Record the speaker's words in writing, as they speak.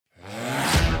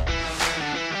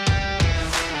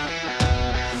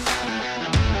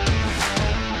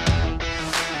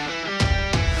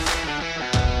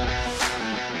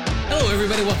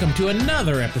welcome to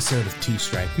another episode of Two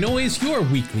Strike Noise, your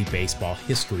weekly baseball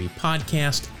history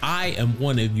podcast. I am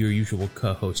one of your usual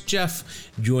co-hosts, Jeff.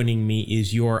 Joining me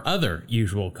is your other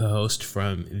usual co-host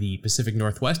from the Pacific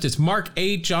Northwest. It's Mark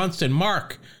A. Johnston.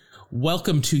 Mark,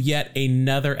 welcome to yet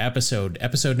another episode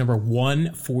number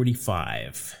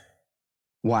 145.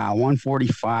 Wow,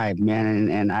 145, man.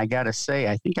 And I got to say,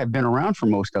 I think I've been around for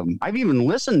most of them. I've even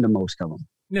listened to most of them.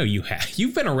 No, you have.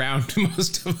 You've been around to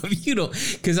most of them. You don't,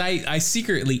 because I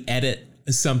secretly edit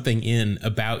something in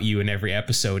about you in every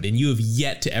episode, and you have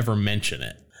yet to ever mention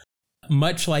it.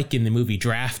 Much like in the movie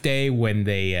Draft Day, when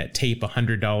they tape a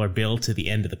 $100 bill to the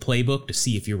end of the playbook to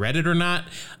see if you read it or not,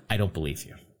 I don't believe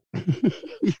you.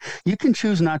 You can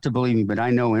choose not to believe me, but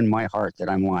I know in my heart that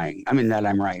I'm lying. I mean, that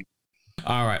I'm right.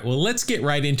 All right, well, let's get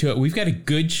right into it. We've got a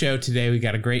good show today. We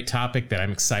got a great topic that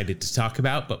I'm excited to talk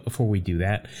about. But before we do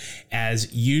that,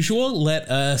 as usual, let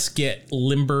us get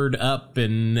limbered up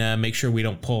and make sure we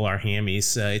don't pull our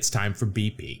hammies. It's time for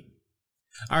BP.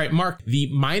 All right, Mark, the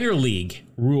minor league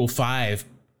Rule 5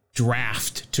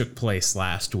 draft took place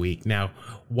last week. Now,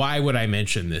 why would I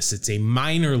mention this? It's a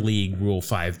minor league Rule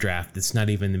 5 draft. It's not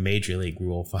even the major league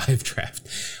Rule 5 draft.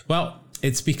 Well,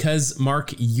 it's because,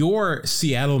 Mark, your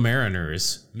Seattle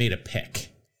Mariners made a pick.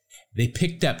 They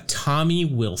picked up Tommy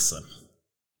Wilson,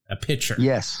 a pitcher.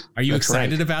 Yes. Are you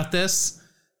excited about this?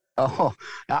 Oh,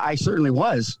 I certainly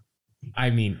was.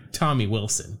 I mean, Tommy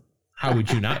Wilson. How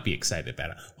would you not be excited about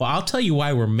it? Well, I'll tell you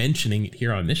why we're mentioning it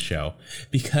here on this show.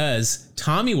 Because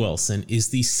Tommy Wilson is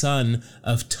the son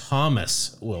of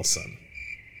Thomas Wilson.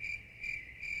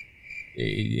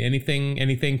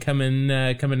 Anything coming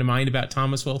to mind about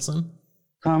Thomas Wilson?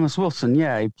 Thomas Wilson,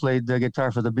 yeah, he played the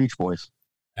guitar for the Beach Boys.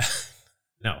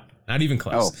 No, not even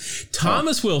close.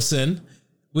 Thomas Wilson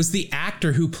was the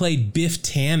actor who played Biff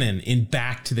Tannen in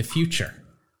Back to the Future.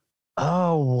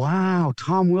 Oh, wow.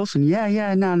 Tom Wilson.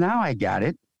 Yeah. Now I got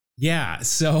it. Yeah.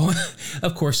 So,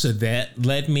 of course, so that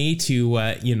led me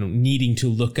to, needing to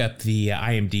look up the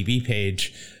IMDb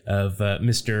page of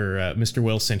Mr.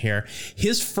 Wilson here.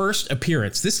 His first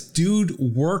appearance. This dude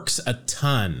works a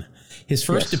ton. His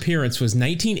first appearance was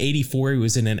 1984. He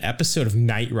was in an episode of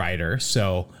Knight Rider,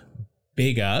 so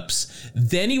big ups.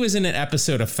 Then he was in an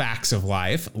episode of Facts of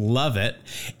Life. Love it.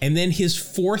 And then his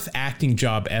fourth acting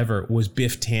job ever was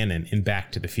Biff Tannen in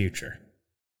Back to the Future.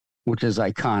 Which is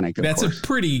iconic, of That's course. A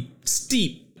pretty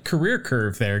steep career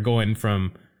curve there, going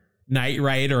from Knight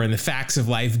Rider and the Facts of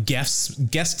Life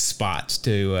guest spots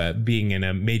to being in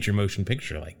a major motion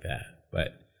picture like that.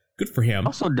 But good for him.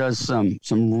 Also does some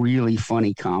really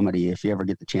funny comedy if you ever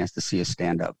get the chance to see his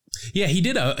stand-up. Yeah, he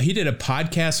did a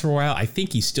podcast for a while. I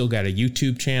think he's still got a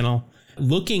YouTube channel.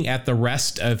 Looking at the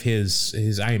rest of his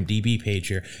IMDb page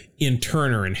here, in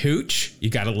Turner and Hooch, you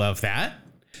got to love that.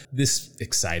 This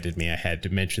excited me. I had to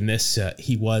mention this.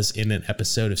 He was in an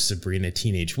episode of Sabrina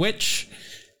Teenage Witch.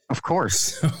 Of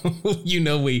course. So,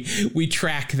 we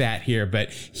track that here,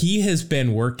 but he has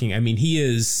been working. I mean,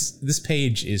 this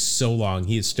page is so long.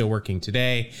 He is still working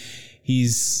today.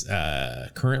 He's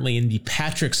currently in the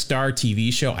Patrick Star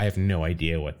TV show. I have no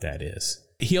idea what that is.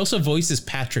 He also voices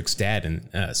Patrick's dad in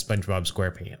SpongeBob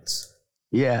SquarePants.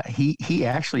 Yeah, he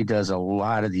actually does a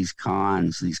lot of these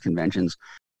conventions.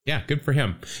 Yeah, good for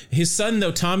him. His son,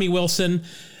 though, Tommy Wilson,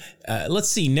 let's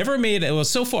see, never made it. Well,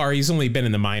 so far, he's only been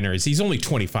in the minors. He's only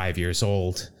 25 years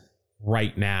old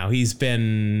right now. He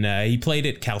played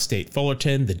at Cal State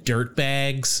Fullerton, the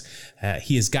Dirtbags.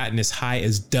 He has gotten as high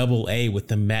as AA with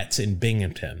the Mets in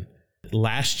Binghamton.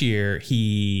 Last year,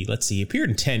 he appeared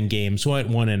in 10 games, went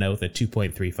 1-0 with a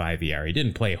 2.35 ERA. He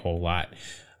didn't play a whole lot.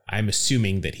 I'm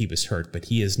assuming that he was hurt, but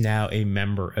he is now a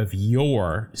member of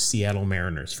your Seattle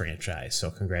Mariners franchise. So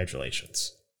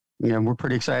congratulations. Yeah, we're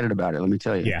pretty excited about it, let me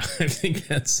tell you. Yeah, I think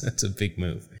that's a big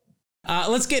move.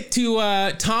 Let's get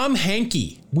to Tom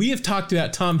Henke. We have talked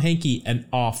about Tom Henke an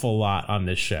awful lot on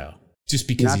this show, just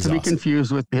because he's awesome. Not to be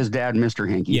confused with his dad, Mr.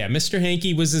 Henke. Yeah, Mr.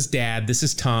 Henke was his dad. This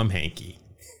is Tom Henke.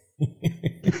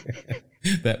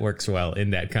 That works well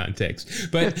in that context.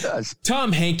 But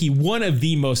Tom Henke, one of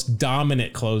the most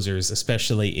dominant closers,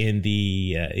 especially in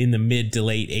the mid to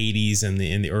late 80s and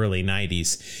in the early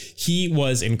 90s. He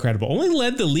was incredible. Only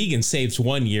led the league in saves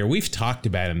one year. We've talked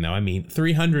about him, though. I mean,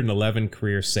 311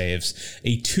 career saves,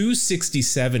 a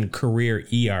 267 career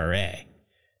ERA.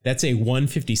 That's a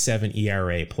 157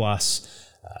 ERA plus.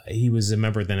 He was a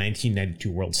member of the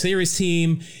 1992 World Series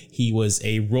team. He was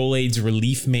a Rolaids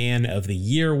Relief Man of the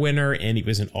Year winner, and he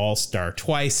was an All-Star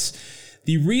twice.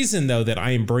 The reason, though, that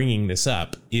I am bringing this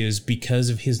up is because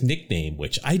of his nickname,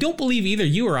 which I don't believe either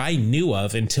you or I knew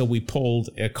of until we pulled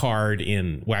a card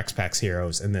in Wax Packs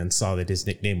Heroes and then saw that his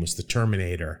nickname was the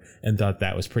Terminator and thought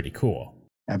that was pretty cool.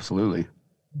 Absolutely.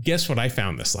 Guess what I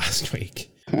found this last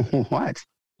week? What?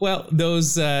 Well,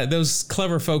 those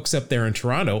clever folks up there in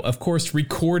Toronto, of course,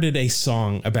 recorded a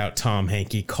song about Tom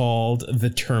Hankey called The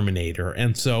Terminator.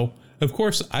 And so, of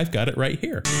course, I've got it right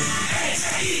here. What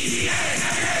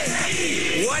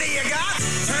do you got?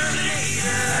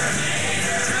 Terminator.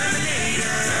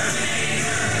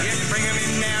 You can bring him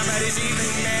in now, but it's even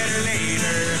better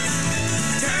later.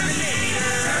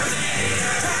 Terminator.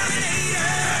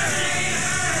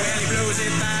 Well, he blows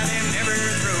it by them, never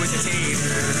throws a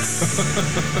taser.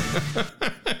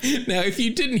 Now, if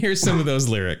you didn't hear some of those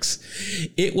lyrics,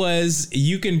 it was,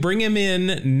 you can bring him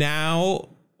in now.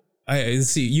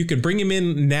 You can bring him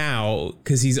in now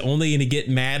because he's only going to get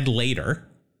mad later.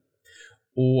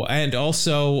 And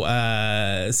also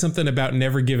something about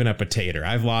never giving up a tater.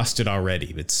 I've lost it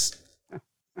already.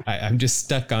 I'm just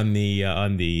stuck on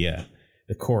the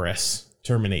chorus.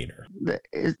 Terminator.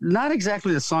 It's not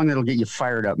exactly the song that'll get you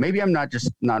fired up. Maybe I'm not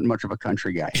much of a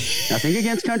country guy. Nothing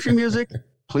against country music.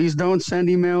 Please don't send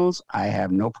emails. I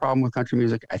have no problem with country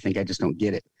music. I think I just don't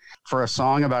get it. For a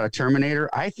song about a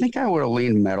Terminator, I think I would have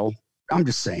leaned metal. I'm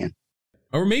just saying.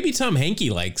 Or maybe Tom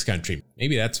Hankey likes country.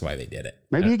 Maybe that's why they did it.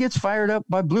 Maybe he gets fired up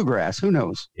by bluegrass. Who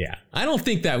knows? Yeah. I don't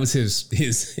think that was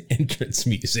his entrance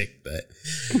music, but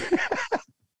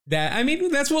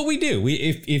that's what we do.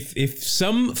 If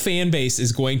some fan base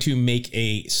is going to make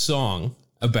a song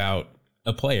about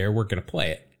a player, we're going to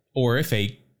play it. Or if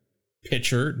a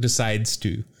pitcher decides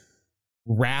to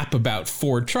rap about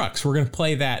Ford trucks, we're going to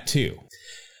play that too.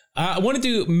 I wanted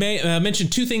to mention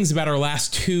two things about our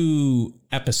last two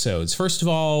episodes. First of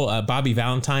all, Bobby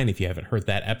Valentine, if you haven't heard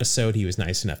that episode, he was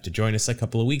nice enough to join us a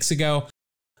couple of weeks ago.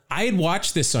 I had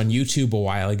watched this on YouTube a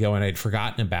while ago and I'd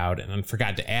forgotten about it and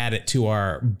forgot to add it to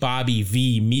our Bobby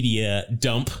V media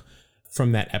dump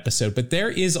from that episode. But there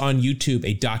is on YouTube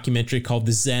a documentary called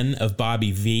The Zen of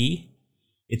Bobby V.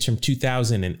 It's from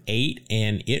 2008,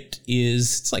 and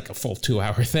it's like a full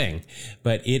 2-hour thing,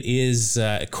 but it is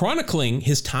chronicling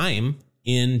his time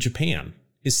in Japan,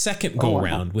 his second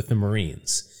go-round with the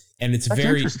Marines. And it's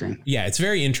very interesting. Yeah, it's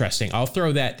very interesting. I'll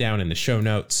throw that down in the show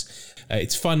notes.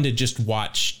 It's fun to just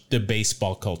watch the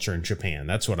baseball culture in Japan.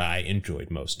 That's what I enjoyed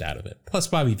most out of it. Plus,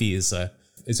 Bobby V is a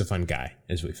fun guy,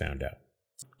 as we found out.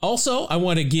 Also, I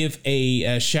want to give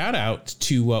a shout out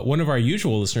to one of our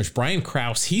usual listeners, Brian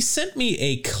Krause. He sent me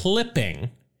a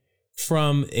clipping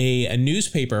from a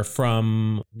newspaper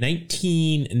from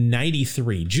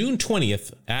 1993, June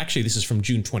 20th. Actually, this is from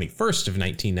June 21st of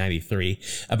 1993,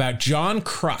 about John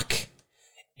Kruk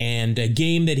and a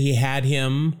game that he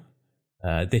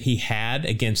had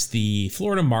against the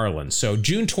Florida Marlins. So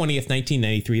June 20th,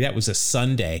 1993, that was a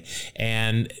Sunday.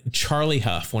 And Charlie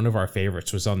Huff, one of our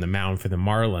favorites, was on the mound for the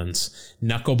Marlins.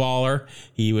 Knuckleballer.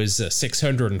 He was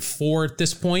 604 at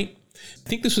this point. I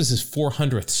think this was his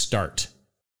 400th start,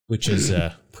 which is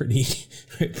a pretty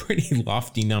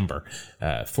lofty number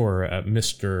for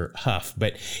Mr. Huff.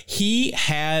 But he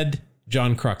had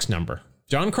John Kruk's number.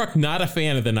 John Kruk, not a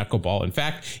fan of the knuckleball. In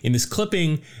fact, in this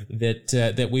clipping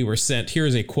that we were sent,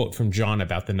 here's a quote from John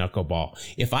about the knuckleball.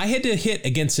 "If I had to hit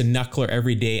against a knuckler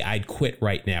every day, I'd quit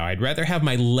right now. I'd rather have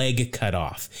my leg cut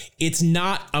off. It's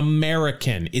not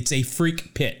American. It's a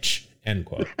freak pitch." End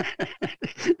quote.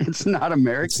 It's not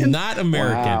American? It's not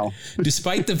American. Wow.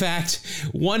 Despite the fact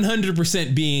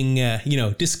 100% being,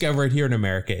 discovered here in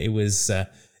America, it's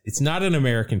not an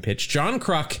American pitch. John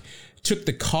Kruk took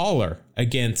the collar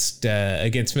against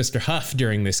Mr. Huff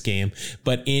during this game,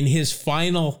 but in his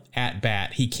final at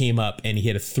bat, he came up and he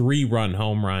hit a 3-run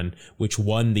home run, which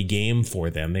won the game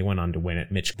for them. They went on to win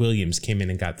it. Mitch Williams came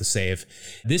in and got the save.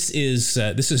 This is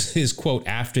his quote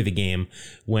after the game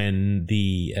when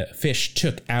the Fish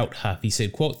took out Huff. He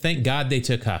said, quote, "Thank God they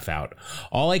took Huff out.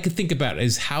 All I could think about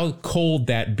is how cold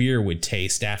that beer would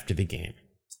taste after the game,"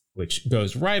 which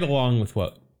goes right along with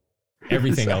what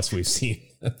everything else we've seen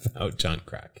about John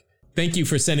Kruk. Thank you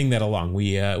for sending that along.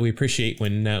 We appreciate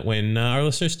when our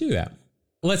listeners do that.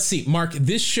 Let's see, Mark,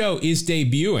 this show is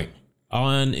debuting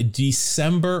on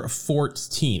December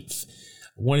 14th.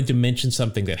 I wanted to mention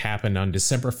something that happened on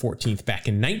December 14th back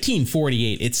in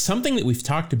 1948. It's something that we've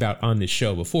talked about on this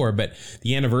show before, but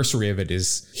the anniversary of it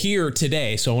is here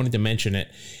today, so I wanted to mention it.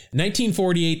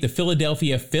 1948, the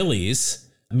Philadelphia Phillies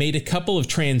made a couple of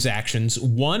transactions,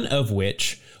 one of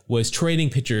which was trading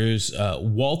pitchers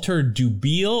Walter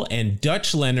Dubiel and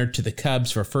Dutch Leonard to the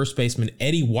Cubs for first baseman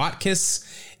Eddie Watkiss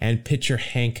and pitcher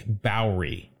Hank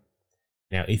Bowry.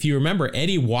 Now, if you remember,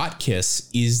 Eddie Watkiss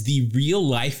is the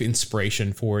real-life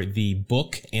inspiration for the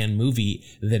book and movie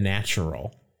The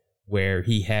Natural, where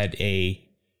he had a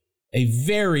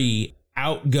very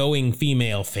outgoing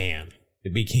female fan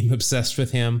that became obsessed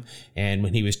with him. And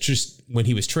when he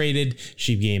was traded,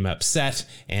 she became upset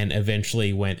and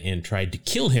eventually went and tried to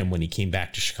kill him when he came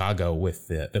back to Chicago with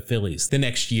the Phillies. The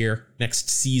next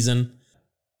season,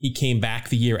 he came back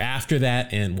the year after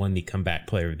that and won the Comeback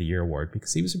Player of the Year award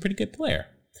because he was a pretty good player.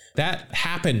 That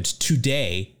happened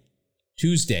today,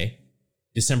 Tuesday,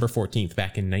 December 14th,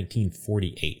 back in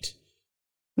 1948.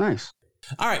 Nice.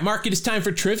 All right, Mark, it is time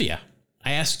for trivia.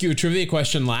 I asked you a trivia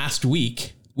question last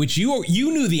week, which you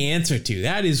knew the answer to.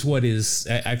 That is what is,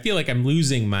 I feel like I'm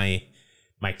losing my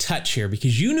touch here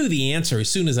because you knew the answer as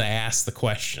soon as I asked the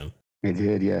question. I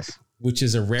did, yes. Which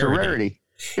is a rarity.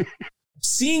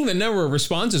 Seeing the number of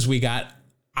responses we got,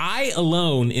 I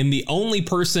alone am the only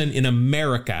person in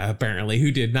America, apparently,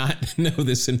 who did not know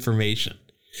this information.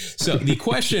 So the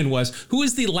question was, who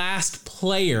is the last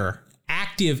player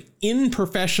active in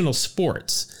professional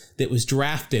sports that was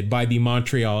drafted by the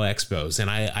Montreal Expos? And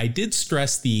I did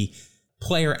stress the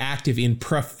player active in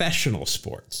professional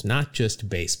sports, not just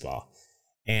baseball.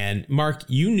 And Mark,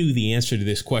 you knew the answer to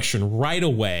this question right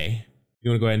away.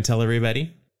 You want to go ahead and tell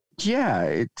everybody? Yeah,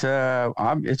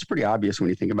 it's pretty obvious when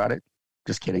you think about it.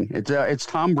 Just kidding. It's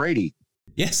Tom Brady.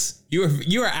 Yes, you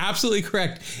are absolutely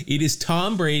correct. It is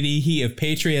Tom Brady, he of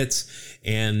Patriots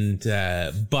and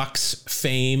Bucks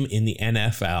fame in the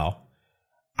NFL.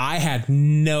 I had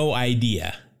no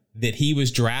idea that he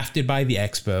was drafted by the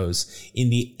Expos in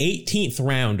the 18th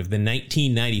round of the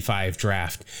 1995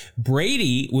 draft.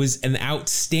 Brady was an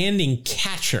outstanding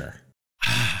catcher.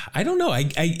 I don't know.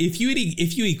 If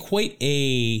you equate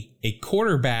a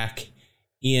quarterback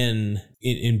in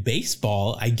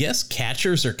baseball, I guess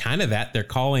catchers are kind of that. They're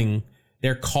calling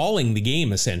the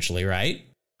game essentially, right?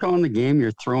 Calling the game,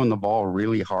 you're throwing the ball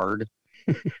really hard.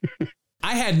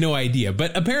 I had no idea,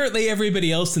 but apparently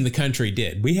everybody else in the country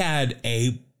did. We had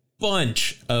a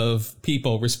bunch of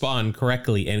people respond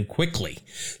correctly and quickly.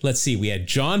 Let's see. We had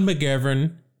John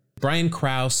McGovern, Brian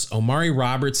Krause, Omari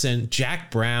Robertson,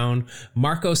 Jack Brown,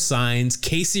 Marco Saenz,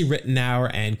 Casey Rittenauer,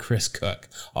 and Chris Cook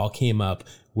all came up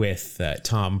with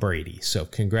Tom Brady. So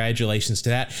congratulations to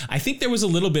that. I think there was a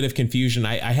little bit of confusion.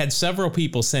 I had several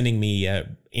people sending me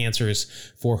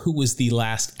answers for who was the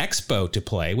last Expo to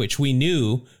play, which we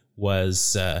knew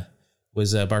was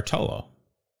Bartolo.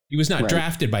 He was not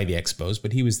drafted by the Expos,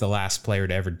 but he was the last player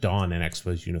to ever don an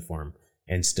Expos uniform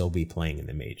and still be playing in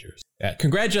the majors.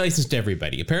 Congratulations to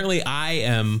everybody. Apparently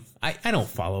I don't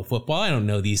follow football. I don't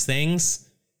know these things.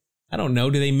 I don't know.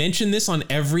 Do they mention this on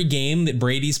every game that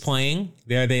Brady's playing?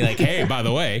 Are they like, hey, by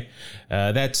the way,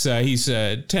 he's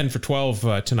 10 for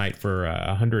 12 tonight for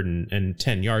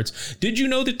 110 yards. Did you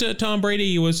know that Tom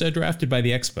Brady was drafted by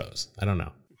the Expos? I don't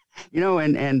know. You know,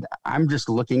 and I'm just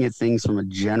looking at things from a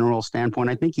general standpoint.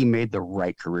 I think he made the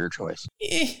right career choice.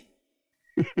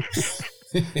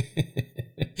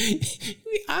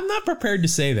 I'm not prepared to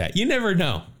say that. You never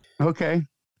know. Okay.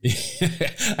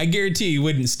 I guarantee you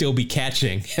wouldn't still be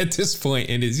catching at this point.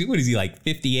 And what is he, like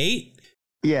 58?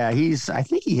 Yeah, I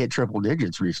think he hit triple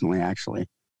digits recently, actually.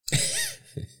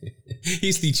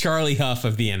 He's the Charlie Huff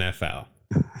of the NFL.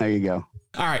 There you go.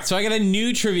 All right, so I got a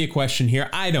new trivia question here.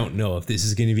 I don't know if this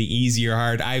is going to be easy or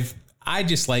hard. I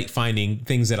just like finding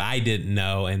things that I didn't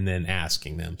know and then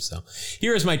asking them. So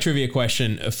here is my trivia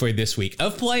question for this week.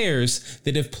 Of players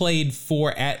that have played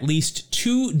for at least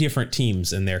 2 different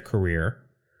teams in their career,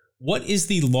 what is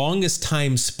the longest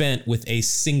time spent with a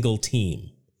single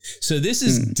team? So this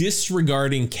is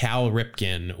disregarding Cal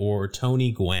Ripken or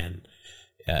Tony Gwynn.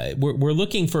 We're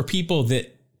looking for people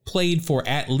that played for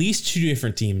at least 2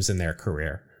 different teams in their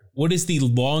career. What is the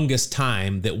longest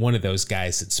time that one of those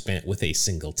guys had spent with a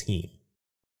single team?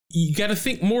 You got to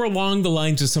think more along the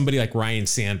lines of somebody like Ryne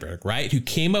Sandberg, right? Who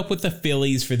came up with the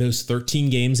Phillies for those 13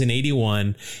 games in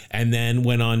 81 and then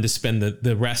went on to spend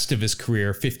the rest of his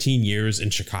career, 15 years in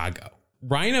Chicago.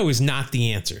 Rhino is not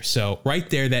the answer. So right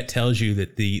there, that tells you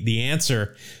that the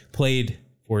answer played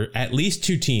for at least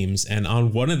 2 teams. And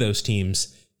on one of those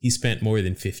teams, he spent more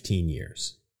than 15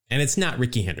 years. And it's not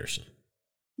Rickey Henderson.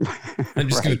 I'm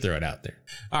just going to throw it out there.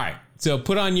 All right. So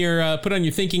put on your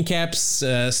thinking caps,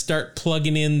 start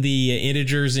plugging in the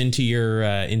integers into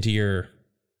your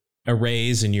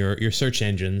arrays and your search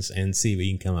engines and see what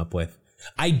you can come up with.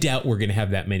 I doubt we're going to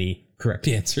have that many correct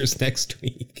answers next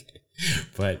week,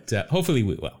 but hopefully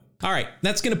we will. All right,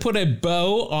 that's going to put a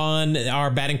bow on our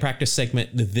batting practice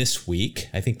segment this week.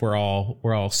 I think we're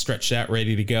all stretched out,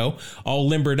 ready to go, all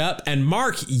limbered up. And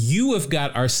Mark, you have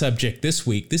got our subject this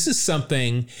week. This is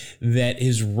something that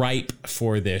is ripe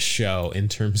for this show in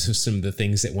terms of some of the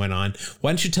things that went on. Why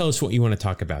don't you tell us what you want to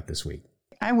talk about this week?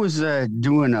 I was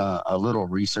doing a little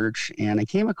research, and I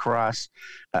came across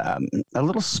a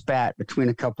little spat between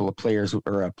a couple of players,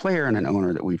 or a player and an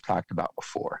owner that we've talked about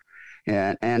before.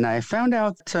 And I found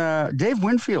out Dave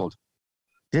Winfield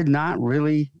did not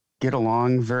really get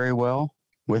along very well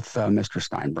with Mr.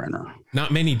 Steinbrenner.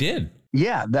 Not many did.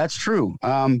 Yeah, that's true.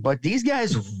 But these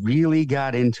guys really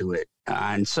got into it.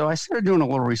 And so I started doing a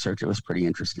little research. It was pretty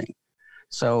interesting.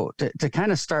 So to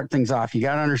kind of start things off, you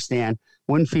got to understand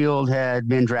Winfield had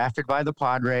been drafted by the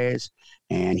Padres,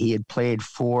 and he had played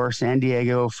for San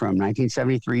Diego from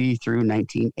 1973 through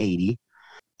 1980.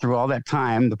 Through all that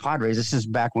time, the Padres, this is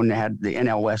back when they had the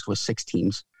NL West was 6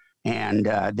 teams, and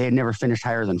they had never finished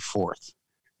higher than 4th.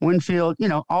 Winfield,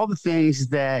 all the things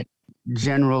that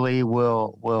generally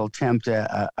will tempt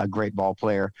a great ball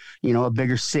player, a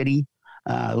bigger city,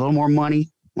 a little more money,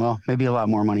 well, maybe a lot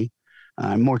more money,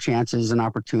 more chances and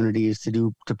opportunities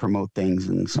to promote things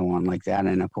and so on like that.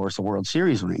 And of course, a World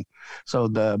Series ring. So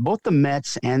both the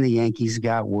Mets and the Yankees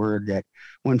got word that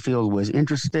Winfield was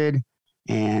interested.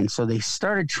 And so they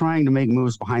started trying to make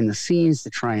moves behind the scenes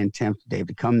to try and tempt Dave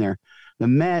to come there. The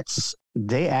Mets,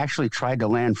 they actually tried to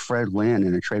land Fred Lynn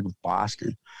in a trade with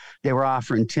Boston. They were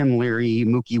offering Tim Leary,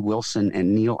 Mookie Wilson,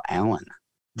 and Neil Allen.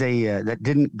 That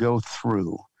didn't go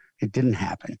through. It didn't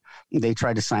happen. They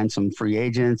tried to sign some free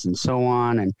agents and so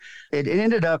on. And it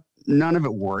ended up, none of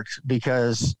it worked,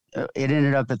 because it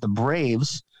ended up that the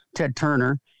Braves, Ted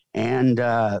Turner, and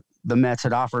the Mets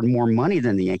had offered more money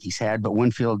than the Yankees had, but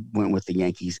Winfield went with the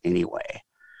Yankees anyway.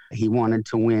 He wanted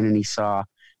to win, and he saw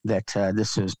that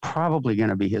this was probably going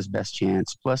to be his best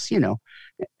chance. Plus,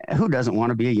 who doesn't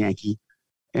want to be a Yankee?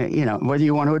 Whether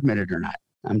you want to admit it or not.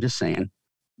 I'm just saying.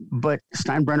 But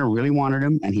Steinbrenner really wanted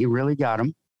him, and he really got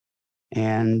him.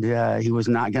 And he was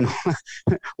not going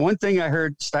to. One thing I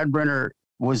heard, Steinbrenner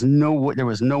there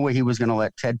was no way he was going to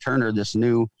let Ted Turner, this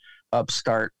new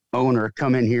upstart owner,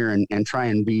 come in here and try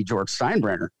and be George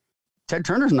Steinbrenner. Ted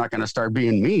Turner's not going to start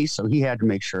being me, so he had to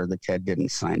make sure that Ted didn't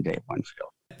sign Dave Winfield.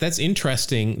 That's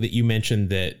interesting that you mentioned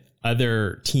that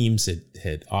other teams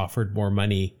had offered more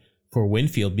money for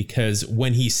Winfield, because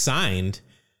when he signed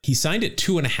at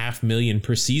 $2.5 million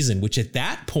per season, which at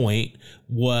that point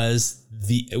was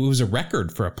a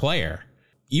record for a player.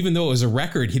 Even though it was a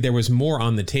record, there was more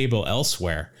on the table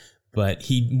elsewhere. But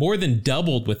he more than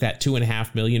doubled with that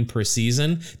 $2.5 million per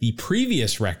season. The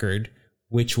previous record,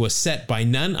 which was set by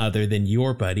none other than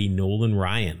your buddy Nolan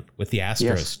Ryan with the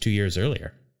Astros 2 years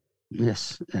earlier.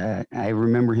 Yes, I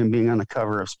remember him being on the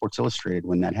cover of Sports Illustrated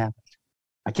when that happened.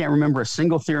 I can't remember a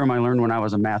single theorem I learned when I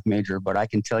was a math major, but I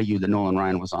can tell you that Nolan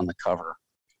Ryan was on the cover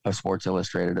of Sports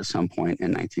Illustrated at some point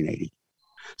in 1980.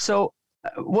 So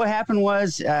what happened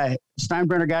was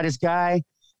Steinbrenner got his guy.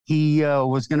 He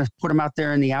was going to put him out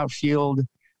there in the outfield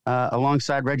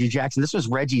alongside Reggie Jackson. This was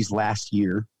Reggie's last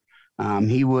year.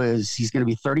 He's going to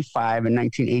be 35 in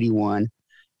 1981.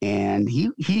 And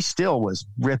he still was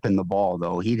ripping the ball,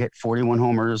 though. He'd hit 41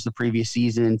 homers the previous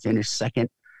season, finished second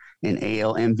in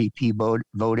AL MVP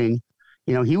voting.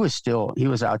 He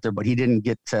was out there, but he didn't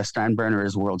get Steinbrenner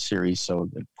his World Series. So,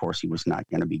 of course, he was not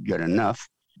going to be good enough.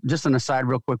 Just an aside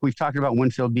real quick, we've talked about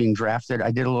Winfield being drafted.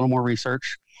 I did a little more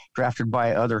research, drafted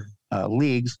by other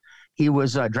leagues. He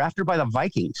was drafted by the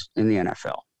Vikings in the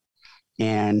NFL.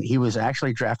 And he was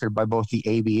actually drafted by both the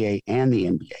ABA and the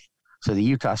NBA. So the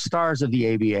Utah Stars of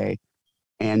the ABA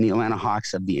and the Atlanta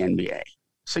Hawks of the NBA.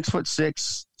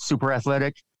 6'6", super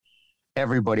athletic.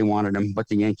 Everybody wanted him, but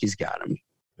the Yankees got him.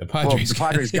 The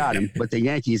Padres got him, but the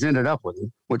Yankees ended up with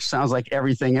him, which sounds like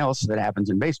everything else that happens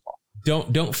in baseball.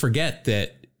 Don't forget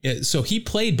that. So he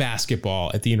played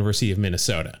basketball at the University of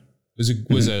Minnesota.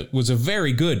 Was a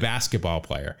very good basketball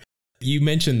player. You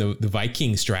mentioned the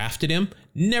Vikings drafted him.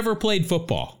 Never played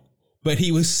football. But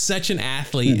he was such an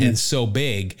athlete and so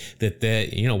big that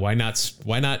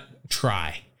why not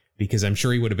try? Because I'm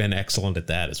sure he would have been excellent at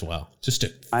that as well. Just a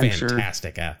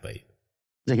fantastic athlete.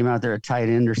 Take him out there at tight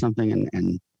end or something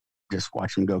and just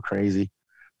watch him go crazy.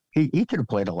 He could have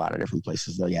played a lot of different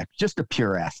places though. Yeah, just a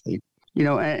pure athlete.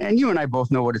 And you and I both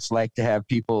know what it's like to have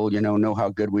people, know how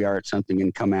good we are at something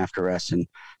and come after us and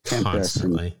tempt us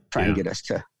and try and get us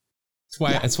to.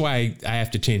 That's why I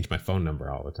have to change my phone number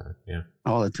all the time. Yeah.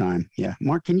 All the time. Yeah.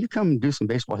 Mark, can you come do some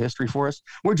baseball history for us?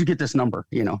 Where'd you get this number?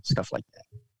 Stuff like that.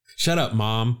 Shut up,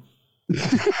 Mom.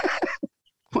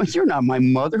 Well, you're not my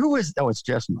mother. Who is? Oh, it's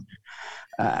Jeff's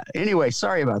mother. Anyway,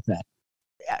 sorry about that.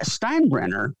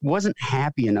 Steinbrenner wasn't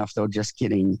happy enough, though, just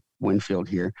getting Winfield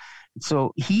here.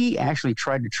 So he actually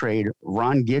tried to trade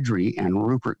Ron Guidry and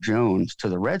Rupert Jones to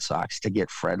the Red Sox to get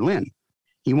Fred Lynn.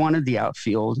 He wanted the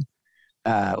outfield.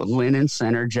 Lynn in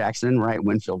center, Jackson in right,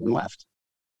 Winfield in left.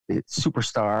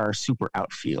 superstar, super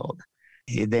outfield.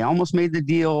 They almost made the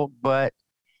deal, but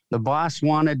the boss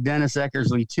wanted Dennis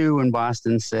Eckersley too, and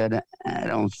Boston said, I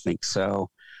don't think so.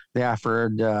 They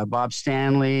offered Bob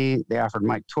Stanley. They offered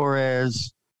Mike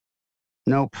Torres.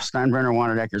 Nope, Steinbrenner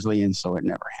wanted Eckersley, and so it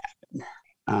never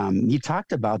happened. You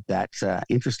talked about that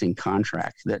interesting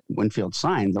contract that Winfield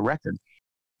signed, the record.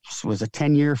 This was a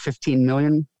 10-year, $15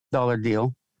 million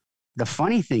deal. The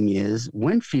funny thing is,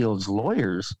 Winfield's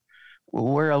lawyers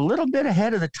were a little bit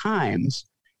ahead of the times,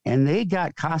 and they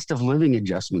got cost of living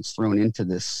adjustments thrown into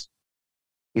this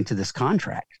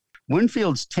contract.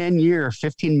 Winfield's 10-year,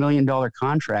 $15 million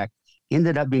contract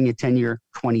ended up being a 10-year,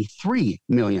 $23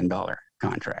 million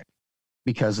contract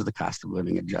because of the cost of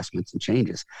living adjustments and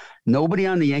changes. Nobody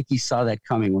on the Yankees saw that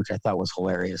coming, which I thought was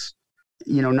hilarious.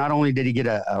 You know, not only did he get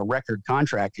a record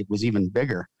contract, it was even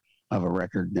bigger of a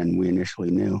record than we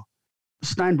initially knew.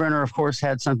 Steinbrenner, of course,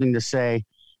 had something to say.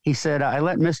 He said, I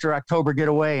let Mr. October get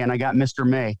away, and I got Mr.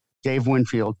 May, Dave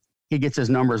Winfield. He gets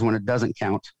his numbers when it doesn't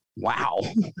count. Wow.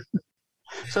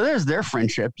 So there's their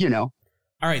friendship, you know.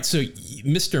 All right, so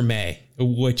Mr. May,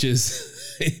 which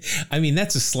is, I mean,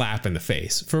 that's a slap in the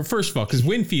face. First of all, because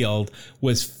Winfield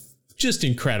was just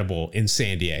incredible in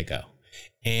San Diego.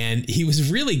 And he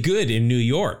was really good in New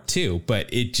York, too, but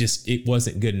it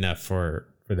wasn't good enough for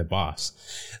the boss.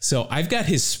 So I've got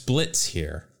his splits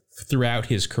here throughout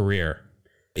his career.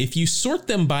 If you sort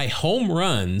them by home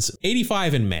runs,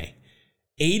 85 in May,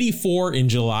 84 in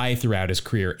July throughout his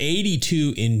career,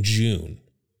 82 in June.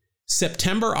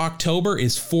 September, October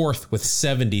is fourth with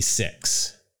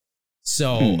 76.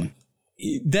 So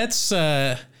that's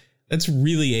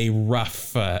really a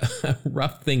rough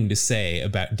thing to say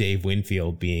about Dave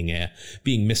Winfield being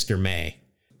Mr. May.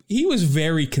 He was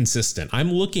very consistent.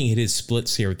 I'm looking at his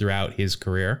splits here throughout his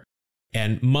career,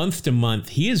 and month to month,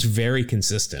 he is very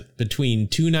consistent between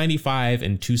 295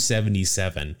 and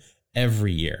 277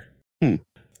 every year.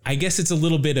 I guess it's a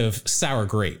little bit of sour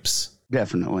grapes.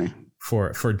 Definitely.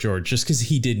 For George, just because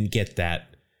he didn't get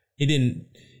that. He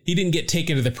didn't get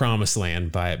taken to the promised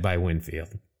land by Winfield.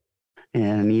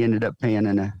 And he ended up paying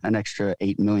an extra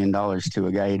 $8 million to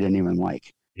a guy he didn't even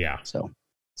like. Yeah. So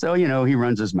you know, he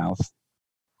runs his mouth,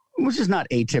 which is not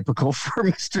atypical for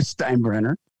Mr.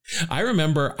 Steinbrenner. I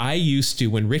remember I used to,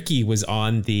 when Ricky was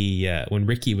on the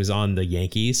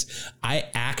Yankees, I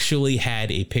actually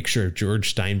had a picture of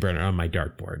George Steinbrenner on my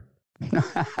dartboard.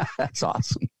 That's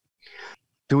awesome.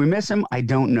 Do we miss him? I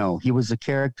don't know. He was a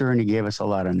character and he gave us a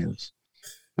lot of news.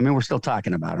 I mean, we're still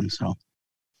talking about him, so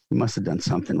he must have done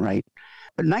something right.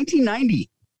 But 1990,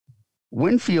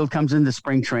 Winfield comes into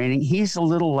spring training. He's a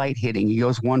little light hitting. He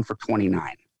goes 1 for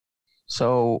 29.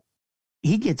 So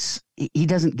he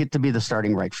doesn't get to be the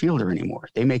starting right fielder anymore.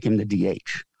 They make him the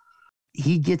DH.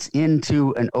 He gets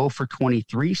into an 0 for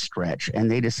 23 stretch, and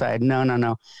they decide,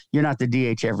 no, you're not the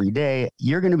DH every day.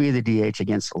 You're going to be the DH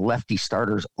against lefty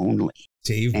starters only.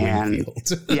 Dave Winfield.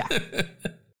 Yeah.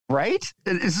 Right?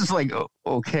 It's just like,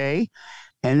 okay.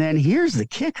 And then here's the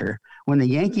kicker. When the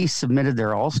Yankees submitted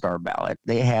their all-star ballot,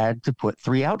 they had to put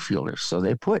 3 outfielders. So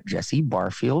they put Jesse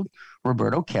Barfield,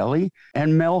 Roberto Kelly,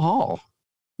 and Mel Hall.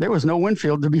 There was no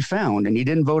Winfield to be found, and he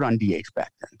didn't vote on DH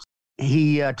back then.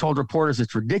 He told reporters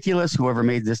it's ridiculous. Whoever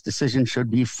made this decision should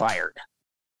be fired.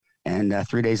 And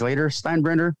 3 days later,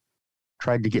 Steinbrenner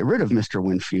tried to get rid of Mr.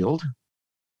 Winfield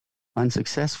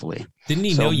unsuccessfully. Didn't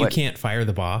he know you can't fire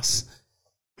the boss?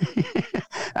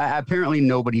 Apparently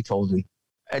nobody told him.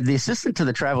 The assistant to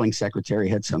the traveling secretary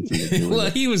had something to do with well,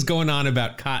 it. he was going on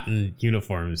about cotton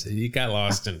uniforms. He got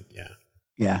lost in, yeah.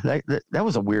 Yeah, that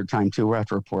was a weird time, too. We'll have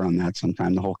to report on that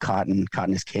sometime, the whole cotton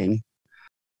is king.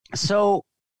 So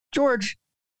George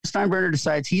Steinbrenner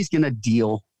decides he's going to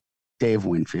deal Dave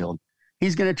Winfield.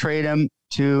 He's going to trade him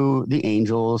to the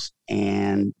Angels,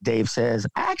 and Dave says,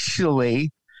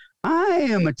 actually, I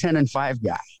am a 10-5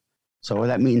 guy. So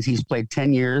that means he's played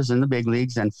 10 years in the big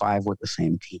leagues and 5 with the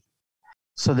same team.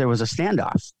 So there was a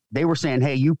standoff. They were saying,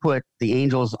 hey, you put the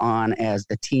Angels on as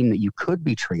a team that you could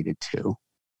be traded to.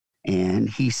 And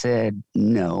he said,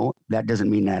 no, that doesn't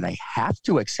mean that I have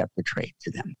to accept the trade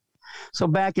to them. So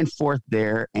back and forth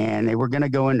there, and they were going to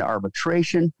go into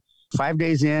arbitration. 5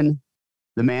 days in,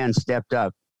 the man stepped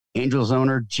up. Angels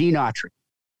owner, Gene Autry.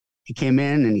 He came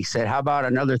in and he said, how about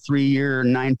another 3-year,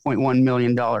 $9.1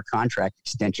 million contract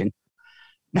extension?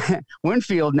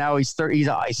 Winfield, now he's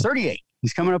 38.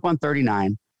 He's coming up on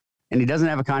 39, and he doesn't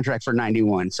have a contract for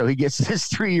 91. So he gets this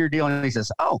 3-year deal, and he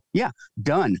says, oh, yeah,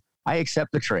 done. I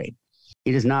accept the trade.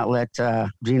 He does not let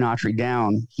Gene Autry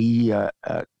down. He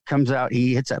comes out,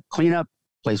 he hits a cleanup,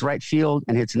 plays right field,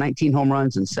 and hits 19 home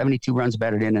runs and 72 runs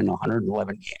batted in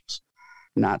 111 games.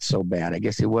 not so bad. I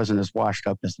guess he wasn't as washed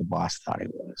up as the boss thought he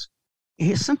was.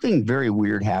 Something very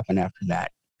weird happened after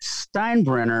that.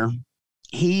 Steinbrenner,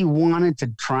 he wanted to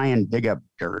try and dig up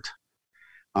dirt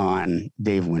on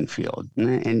Dave Winfield.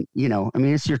 And, you know, I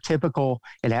mean, it's your typical,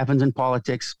 it happens in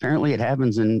politics. Apparently it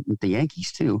happens in the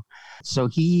Yankees too. So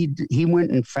he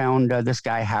went and found this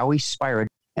guy, Howie Spira,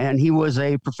 and he was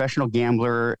a professional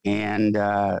gambler, and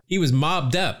he was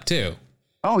mobbed up too.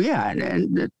 Oh yeah.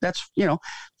 And that's, you know,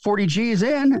 40 G's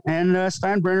in, and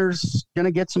Steinbrenner's going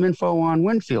to get some info on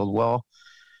Winfield. Well,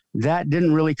 that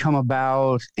didn't really come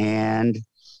about. And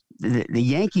the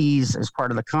Yankees, as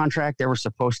part of the contract, they were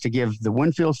supposed to give the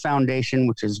Winfield Foundation,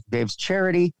 which is Dave's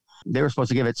charity, they were supposed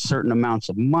to give it certain amounts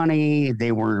of money.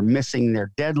 They were missing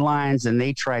their deadlines, and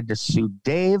they tried to sue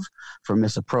Dave for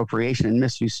misappropriation and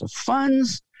misuse of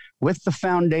funds with the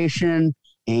foundation.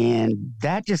 And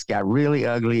that just got really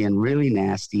ugly and really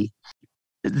nasty.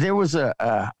 There was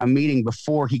a meeting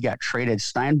before he got traded.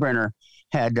 Steinbrenner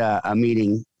had a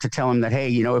meeting to tell him that, hey,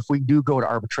 you know, if we do go to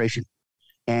arbitration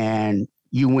and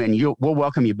you win, we'll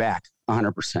welcome you back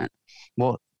 100%.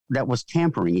 Well, that was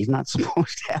tampering. He's not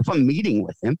supposed to have a meeting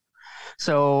with him.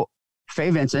 So Fay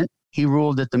Vincent, he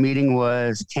ruled that the meeting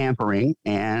was tampering,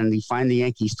 and he fined the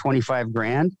Yankees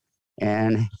 $25,000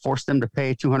 and forced them to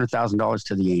pay $200,000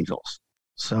 to the Angels.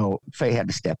 So Fay had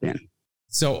to step in.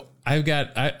 So I want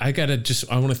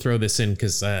to throw this in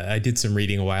because I did some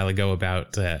reading a while ago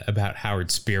about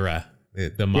Howard Spira,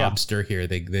 the mobster here,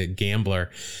 the gambler.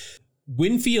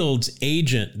 Winfield's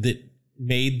agent that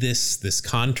made this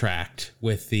contract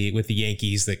with the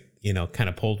Yankees that, you know, kind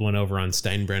of pulled one over on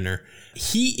Steinbrenner.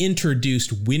 He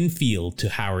introduced Winfield to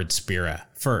Howard Spira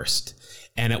first.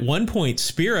 And at one point,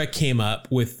 Spira came up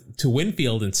to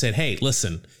Winfield and said, hey,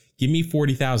 listen, give me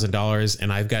 $40,000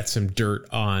 and I've got some dirt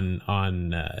on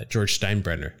George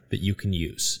Steinbrenner that you can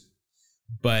use.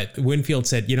 But Winfield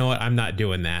said, you know what, I'm not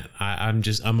doing that.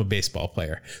 I'm a baseball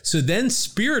player. So then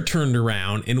Spira turned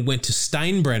around and went to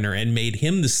Steinbrenner and made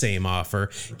him the same offer.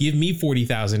 Give me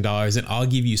 $40,000 and I'll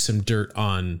give you some dirt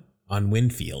on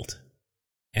Winfield.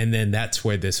 And then that's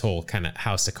where this whole kind of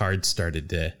house of cards started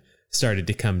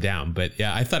to come down. But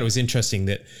yeah, I thought it was interesting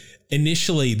that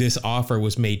initially this offer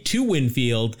was made to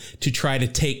Winfield to try to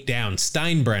take down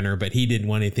Steinbrenner, but he didn't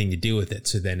want anything to do with it.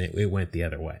 So then it went the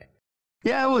other way.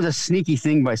 Yeah, it was a sneaky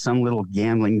thing by some little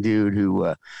gambling dude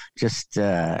who just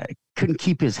couldn't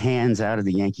keep his hands out of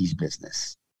the Yankees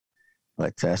business.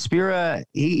 But Spira,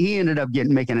 he ended up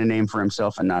making a name for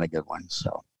himself, and not a good one.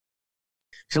 So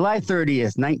July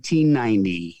 30th,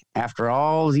 1990, after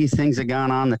all these things had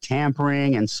gone on, the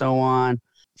tampering and so on,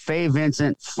 Fay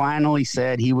Vincent finally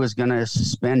said he was going to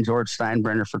suspend George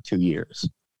Steinbrenner for 2 years.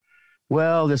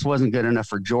 Well, this wasn't good enough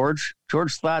for George.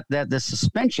 George thought that the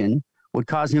suspension would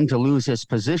cause him to lose his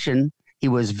position. He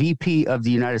was VP of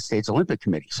the United States Olympic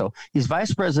Committee. So he's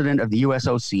vice president of the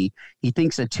USOC. He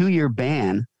thinks a 2-year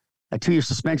ban, a 2-year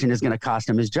suspension is going to cost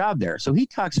him his job there. So he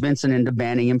talks Vincent into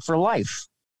banning him for life.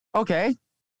 Okay,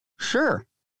 sure.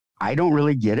 I don't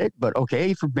really get it, but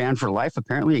okay, for banned for life,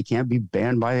 apparently it can't be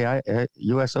banned by the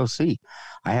USOC.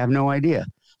 I have no idea.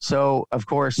 So, of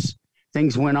course,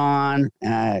 things went on.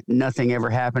 Nothing ever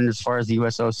happened as far as the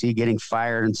USOC getting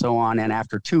fired and so on. And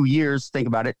after 2 years, think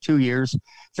about it, 2 years,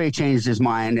 Fay changed his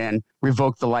mind and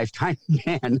revoked the lifetime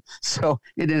ban. So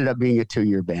it ended up being a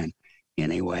 2-year ban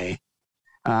anyway.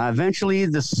 Eventually,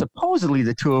 supposedly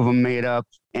the two of them made up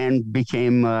and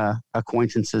became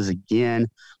acquaintances again.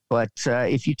 But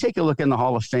if you take a look in the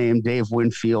Hall of Fame, Dave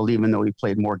Winfield, even though he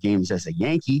played more games as a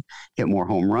Yankee, hit more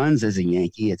home runs as a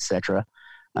Yankee, etc.,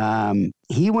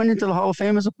 he went into the Hall of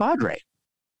Fame as a Padre.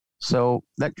 So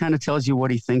that kind of tells you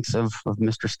what he thinks of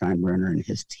Mr. Steinbrenner and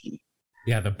his team.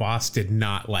 Yeah, the boss did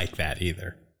not like that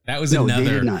either. That was it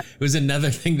was another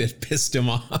thing that pissed him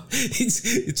off.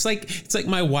 It's like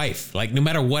my wife. Like, no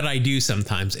matter what I do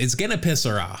sometimes, it's going to piss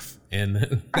her off. And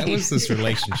that was this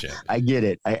relationship. I get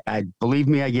it. I believe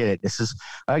me, I get it.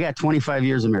 I got 25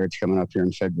 years of marriage coming up here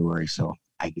in February, so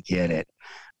I get it.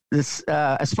 This,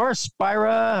 as far as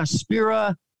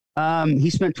Spira, he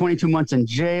spent 22 months in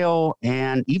jail.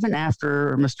 And even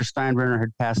after Mr. Steinbrenner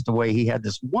had passed away, he had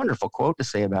this wonderful quote to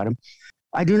say about him.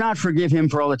 I do not forgive him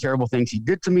for all the terrible things he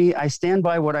did to me. I stand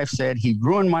by what I've said. He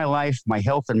ruined my life, my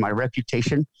health, and my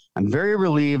reputation. I'm very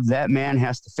relieved that man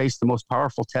has to face the most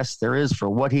powerful test there is for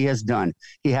what he has done.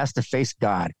 He has to face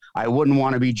God. I wouldn't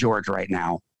want to be George right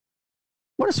now.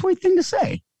 What a sweet thing to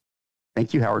say.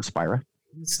 Thank you, Howard Spira.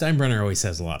 Steinbrenner always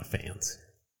has a lot of fans.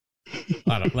 A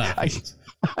lot of fans.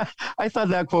 I thought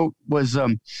that quote was a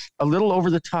little over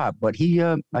the top, but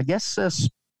I guess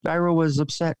Spira was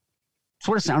upset. That's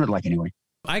what it sounded like anyway.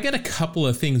 I got a couple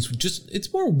of things,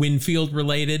 it's more Winfield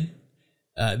related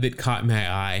that caught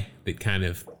my eye that kind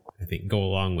of, I think, go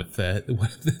along with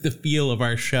the feel of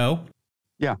our show.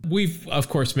 Yeah. We've, of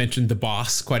course, mentioned the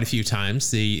boss quite a few times,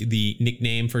 the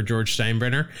nickname for George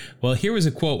Steinbrenner. Well, here was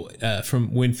a quote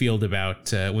from Winfield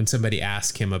about when somebody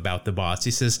asked him about the boss.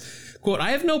 He says, quote, "I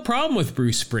have no problem with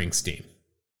Bruce Springsteen."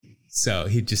 So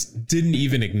he just didn't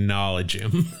even acknowledge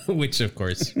him, which, of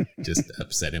course, just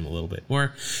upset him a little bit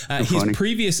more. His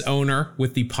previous owner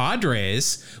with the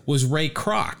Padres was Ray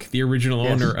Kroc, the original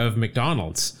owner of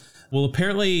McDonald's. Well,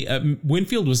 apparently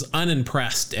Winfield was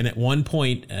unimpressed, and at one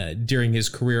point during his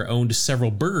career owned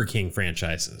several Burger King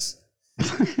franchises.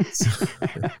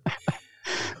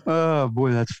 Oh,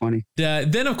 boy, that's funny.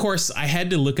 Then, of course, I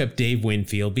had to look up Dave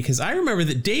Winfield because I remember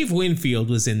that Dave Winfield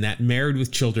was in that Married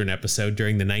with Children episode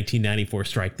during the 1994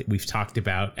 strike that we've talked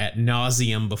about ad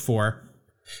nauseum before.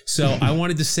 So I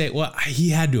wanted to say, well, he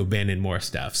had to have been in more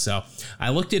stuff. So I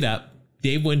looked it up.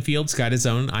 Dave Winfield's got his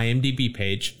own IMDb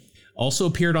page. Also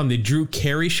appeared on the Drew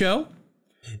Carey Show,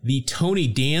 the Tony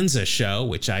Danza Show,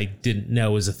 which I didn't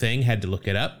know was a thing, had to look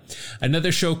it up.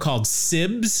 Another show called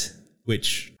Sibs,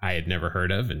 which I had never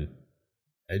heard of and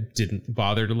I didn't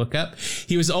bother to look up.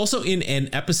 He was also in an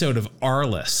episode of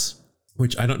Arliss,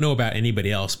 which I don't know about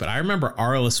anybody else, but I remember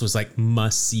Arliss was like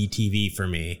must-see TV for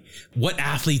me. What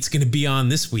athlete's going to be on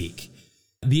this week?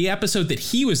 The episode that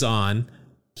he was on,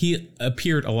 he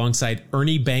appeared alongside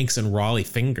Ernie Banks and Raleigh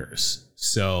Fingers.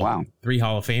 So wow. 3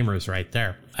 Hall of Famers right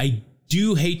there. I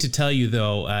do hate to tell you,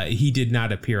 though, he did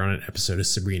not appear on an episode of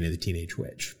Sabrina the Teenage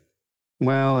Witch.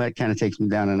 Well, that kind of takes me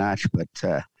down a notch, but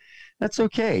that's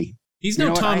okay. He's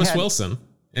no Thomas Wilson.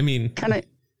 I mean, kind of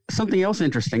something else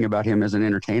interesting about him as an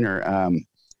entertainer.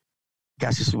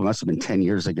 Gosh, this must have been 10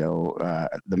 years ago.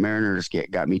 The Mariners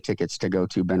got me tickets to go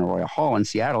to Benaroya Hall in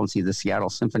Seattle and see the Seattle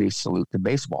Symphony salute to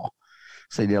baseball.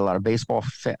 So they did a lot of baseball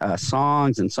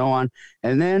songs and so on.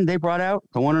 And then they brought out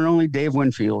the one and only Dave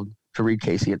Winfield to read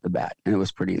Casey at the bat. And it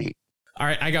was pretty neat. All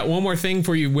right, I got one more thing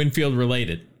for you, Winfield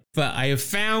related. But I have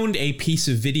found a piece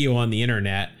of video on the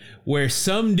internet where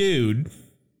some dude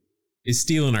is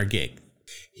stealing our gig.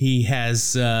 He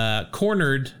has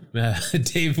cornered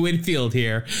Dave Winfield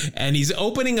here, and he's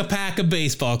opening a pack of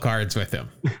baseball cards with him.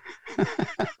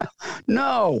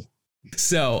 No.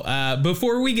 So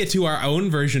before we get to our own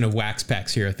version of Wax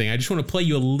Packs Hero thing, I just want to play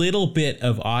you a little bit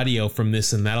of audio from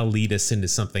this, and that'll lead us into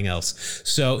something else.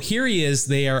 So here he is.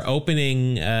 They are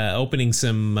opening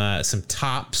some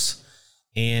tops,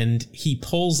 and he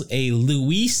pulls a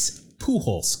Luis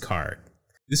Pujols card.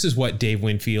 This is what Dave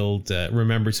Winfield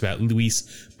remembers about Luis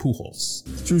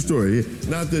Pujols. True story.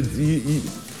 Not that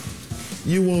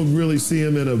you won't really see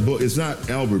him in a book. It's not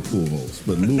Albert Pujols,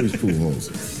 but Luis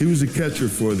Pujols. He was a catcher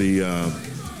for the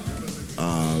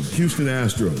Houston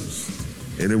Astros.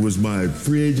 And it was my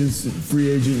free agent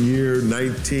year,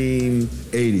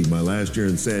 1980, my last year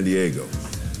in San Diego.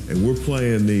 And we're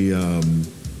playing the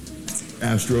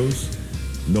Astros.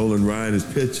 Nolan Ryan is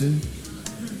pitching.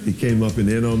 He came up and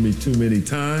in on me too many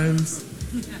times,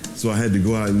 so I had to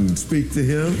go out and speak to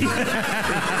him.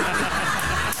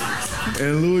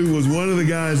 And Louis was one of the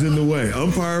guys in the way.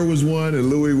 Umpire was one,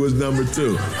 and Louis was number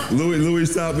 2. Louis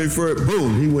stopped me for it.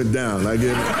 Boom, he went down. I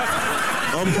get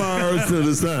umpires to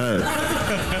the side.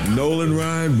 Nolan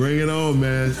Ryan, bring it on,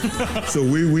 man. So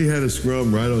we had a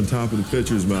scrum right on top of the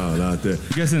pitcher's mound out there.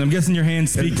 I'm guessing your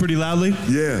hands speak pretty loudly?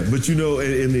 Yeah, but you know,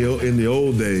 in the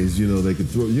old days, you know, they could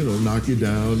throw, you know, knock you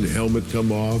down, the helmet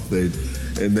come off, they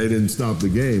didn't stop the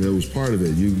game. It was part of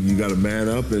it. You got to man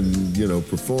up and, you know,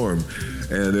 perform.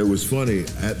 And it was funny,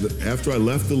 after I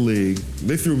left the league,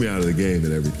 they threw me out of the game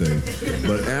and everything.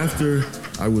 But after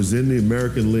I was in the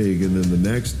American League, and then the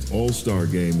next All-Star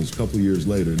game was a couple years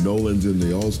later, Nolan's in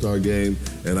the All-Star game,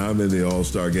 and I'm in the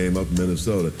All-Star game up in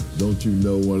Minnesota. Don't you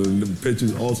know, one of the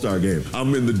pitchers All-Star game,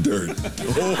 I'm in the dirt.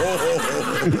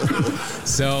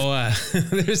 So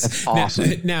there's That's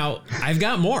awesome. Now I've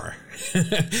got more.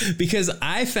 Because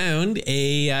I found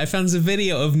some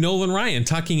video of Nolan Ryan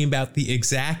talking about the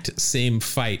exact same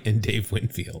fight in Dave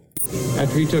Winfield.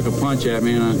 After he took a punch at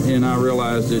me, and I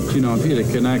realized that, you know, if he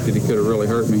had connected, he could have really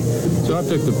hurt me. So I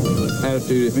took the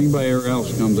attitude, if anybody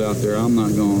else comes out there, I'm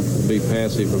not going to be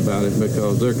passive about it,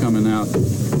 because they're coming out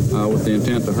with the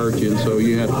intent to hurt you, and so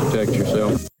you have to protect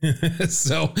yourself.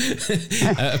 So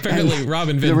apparently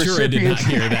Robin Ventura did not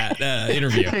hear that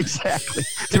interview. Exactly.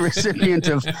 The recipient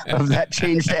of that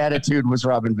changed attitude was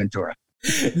Robin Ventura.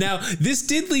 Now, this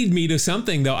did lead me to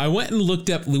something, though. I went and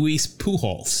looked up Luis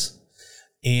Pujols,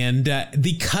 and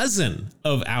the cousin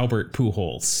of Albert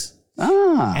Pujols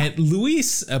And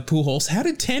Luis Pujols had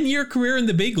a 10-year career in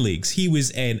the big leagues. He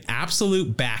was an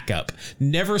absolute backup,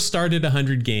 never started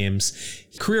 100 games,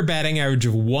 career batting average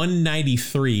of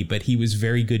 193, but he was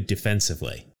very good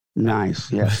defensively.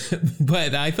 Nice, yes.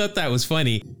 But I thought that was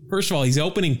funny. First of all, he's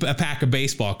opening a pack of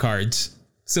baseball cards.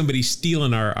 Somebody's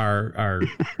stealing our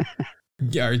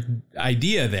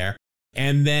idea there.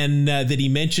 And then that he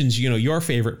mentions, your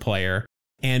favorite player.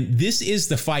 And this is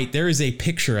the fight. There is a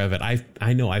picture of it.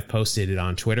 I know I've posted it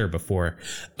on Twitter before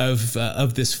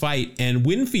of this fight. And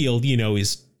Winfield,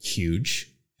 is huge.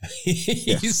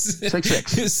 He's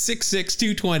 6'6",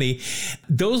 220.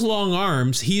 Those long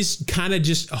arms, he's kind of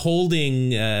just holding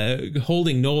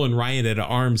Nolan Ryan at an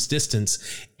arm's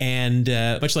distance. And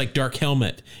much like Dark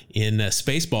Helmet in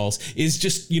Spaceballs, is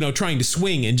just, trying to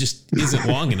swing and just isn't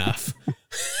long enough.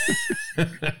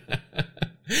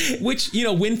 Which,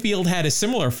 Winfield had a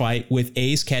similar fight with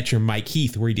A's catcher Mike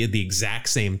Heath, where he did the exact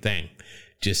same thing,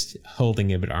 just holding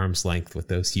him at arm's length with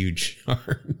those huge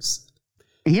arms.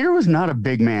 Heater was not a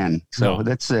big man, so No.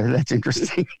 that's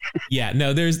interesting. Yeah,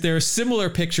 no, there are similar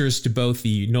pictures to both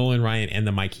the Nolan Ryan and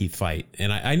the Mike Heath fight,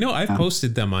 and I know I've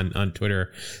posted them on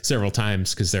Twitter several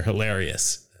times because they're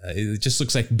hilarious. It just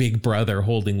looks like Big Brother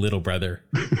holding Little Brother,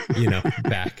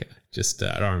 back just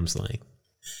at arm's length.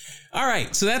 All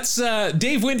right, so that's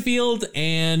Dave Winfield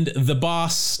and the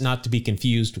boss, not to be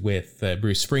confused with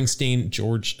Bruce Springsteen,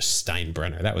 George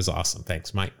Steinbrenner. That was awesome.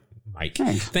 Thanks, Mike.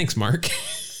 Thanks, Mark.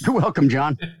 You're welcome,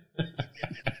 John.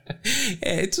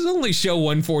 It's only show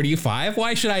 145.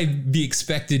 Why should I be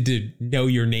expected to know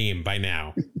your name by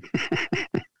now?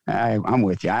 I'm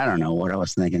with you. I don't know what I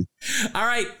was thinking. All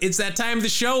right, it's that time of the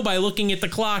show. By looking at the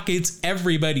clock, it's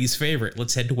everybody's favorite.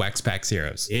 Let's head to Wax Pack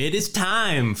Zeros. It is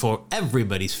time for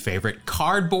everybody's favorite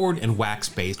cardboard and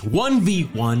wax-based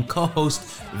 1v1 co-host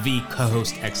v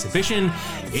co-host exhibition.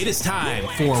 It is time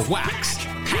for Wax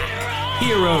Pack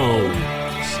Heroes.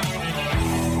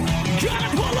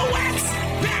 Gotta pull a wax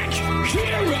back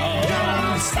hero.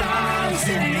 Got stars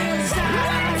in his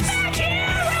eyes.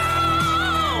 Hero.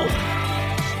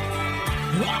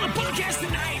 On a podcast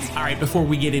tonight. All right, before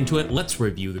we get into it, let's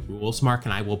review the rules. Mark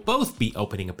and I will both be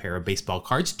opening a pair of baseball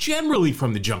cards, generally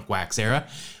from the Junk Wax era.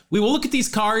 We will look at these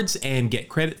cards and get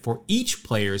credit for each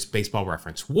player's baseball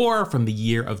reference WAR from the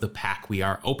year of the pack we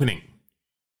are opening.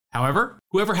 However,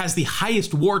 whoever has the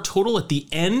highest WAR total at the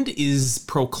end is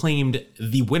proclaimed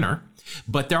the winner.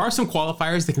 But there are some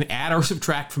qualifiers that can add or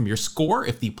subtract from your score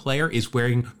if the player is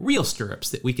wearing real stirrups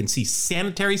that we can see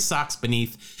sanitary socks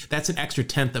beneath. That's an extra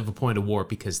 1/10 of a point of WAR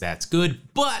because that's good.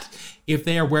 But if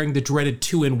they are wearing the dreaded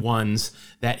 2-in-1s,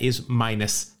 that is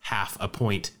minus half a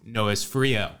point. No es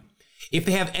frio. If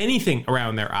they have anything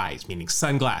around their eyes, meaning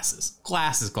sunglasses,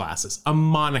 glasses, a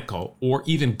monocle, or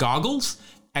even goggles,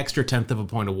 extra 1/10 of a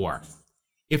point of WAR.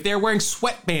 If they're wearing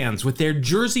sweatbands with their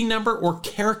jersey number or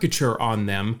caricature on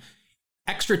them,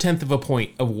 extra 1/10 of a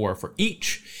point of WAR for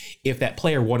each. If that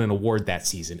player won an award that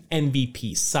season,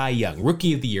 MVP, Cy Young,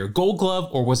 Rookie of the Year, Gold Glove,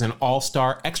 or was an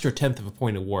All-Star, extra 1/10 of a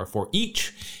point of WAR for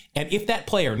each. And if that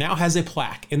player now has a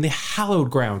plaque in the hallowed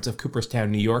grounds of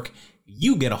Cooperstown, New York,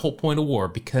 you get a whole point of WAR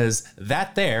because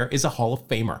that there is a Hall of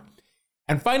Famer.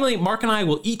 And finally, Mark and I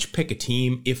will each pick a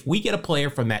team. If we get a player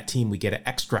from that team, we get an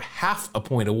extra half a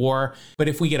point of WAR. But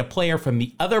if we get a player from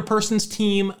the other person's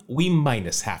team, we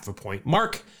minus half a point.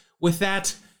 Mark, with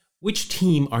that, which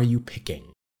team are you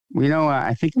picking?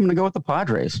 I think I'm going to go with the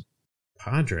Padres.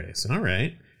 Padres, all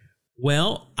right.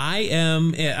 Well,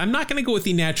 I'm not going to go with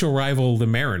the natural rival, the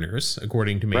Mariners,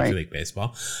 according to Major League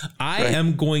Baseball. I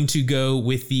am going to go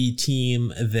with the team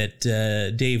that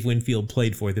Dave Winfield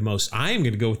played for the most. I am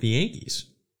going to go with the Yankees.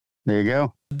 There you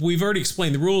go. We've already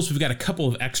explained the rules. We've got a couple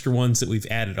of extra ones that we've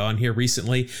added on here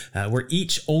recently. We're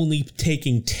each only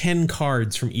taking 10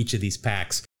 cards from each of these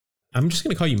packs. I'm just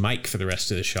going to call you Mike for the rest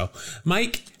of the show.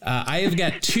 Mike, I have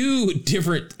got two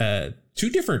different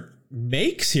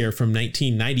makes here from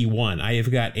 1991. I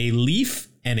have got a Leaf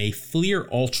and a Fleer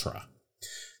Ultra.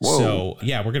 Whoa. So,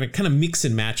 yeah, we're going to kind of mix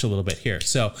and match a little bit here.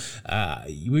 So,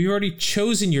 we've already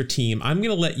chosen your team. I'm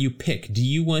going to let you pick. Do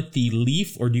you want the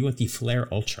Leaf or do you want the Fleer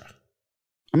Ultra?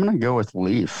 I'm going to go with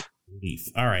Leaf. Leaf.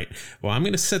 All right. Well, I'm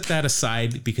going to set that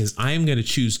aside because I am going to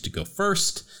choose to go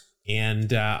first.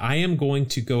 And I am going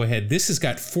to go ahead. This has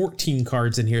got 14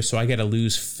 cards in here, so I got to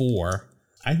lose 4.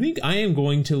 I think I am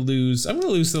going to lose. I'm going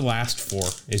to lose the last 4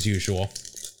 as usual.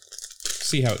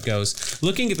 See how it goes.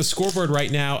 Looking at the scoreboard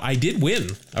right now, I did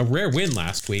win a rare win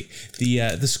last week.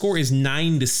 The score is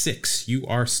 9-6. You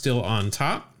are still on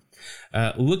top.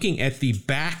 Looking at the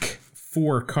back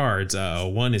 4 cards,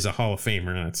 one is a Hall of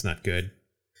Famer. That's not good.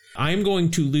 I am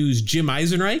going to lose Jim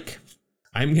Eisenreich.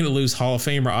 I'm going to lose Hall of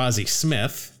Famer Ozzie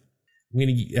Smith. I'm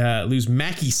going to lose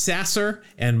Mackie Sasser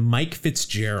and Mike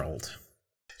Fitzgerald.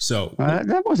 So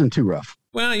that wasn't too rough.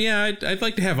 Well, yeah, I'd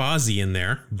like to have Ozzie in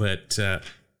there, but I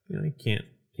can't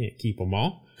keep them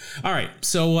all. All right,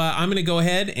 so I'm going to go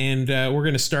ahead and we're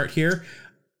going to start here.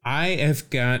 I have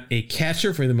got a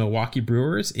catcher for the Milwaukee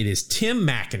Brewers. It is Tim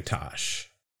McIntosh.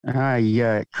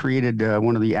 He created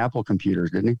one of the Apple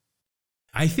computers, didn't he?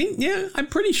 I think, yeah, I'm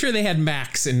pretty sure they had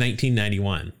Macs in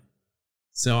 1991.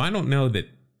 So I don't know that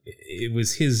it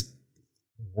was his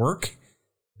work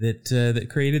that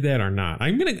created that or not.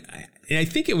 I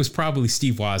think it was probably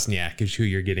Steve Wozniak is who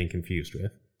you're getting confused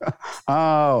with.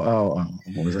 Oh,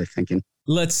 what was I thinking?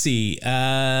 Let's see.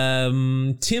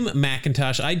 Tim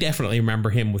McIntosh, I definitely remember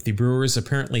him with the Brewers.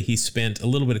 Apparently, he spent a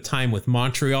little bit of time with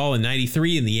Montreal in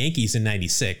 93 and the Yankees in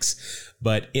 96.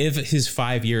 But of his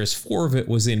 5 years, 4 of it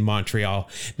was in Montreal.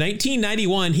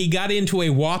 1991, he got into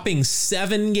a whopping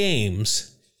 7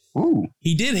 games. Ooh.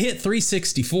 He did hit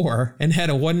 .364 and had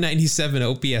a 197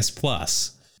 OPS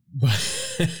plus.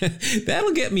 But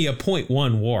that'll get me a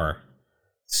 .1 WAR.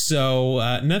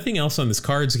 So nothing else on this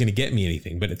card is going to get me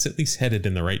anything, but it's at least headed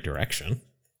in the right direction.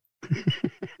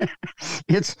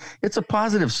 It's a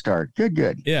positive start.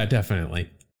 Good. Yeah, definitely.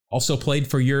 Also played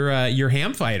for your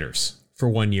Ham Fighters for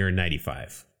 1 year in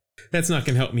 95. That's not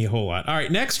going to help me a whole lot. All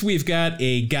right, next we've got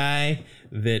a guy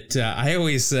that I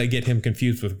always get him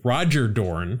confused with Roger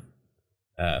Dorn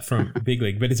from Big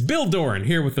League, but it's Bill Dorn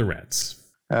here with the Reds.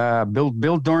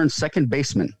 Bill Dorn, second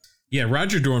baseman. Yeah,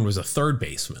 Roger Dorn was a third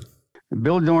baseman.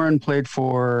 Bill Dorn played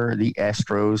for the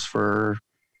Astros for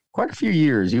quite a few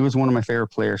years. He was one of my favorite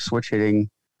players, switch hitting,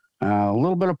 a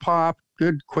little bit of pop,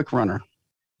 good quick runner.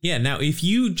 Yeah, now if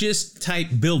you just type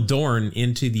Bill Dorn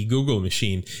into the Google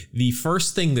machine, the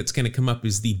first thing that's going to come up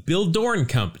is the Bill Dorn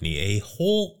Company, a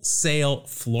wholesale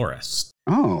florist.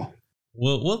 Oh.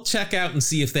 We'll check out and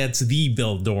see if that's the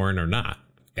Bill Dorn or not.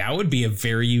 That would be a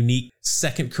very unique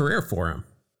second career for him.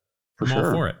 For I'm sure.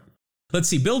 all for it. Let's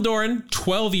see. Bill Dorn,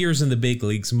 12 years in the big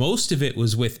leagues. Most of it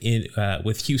was with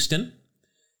Houston.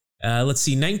 Let's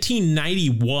see.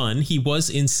 1991, he was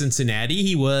in Cincinnati.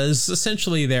 He was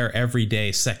essentially their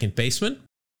everyday second baseman.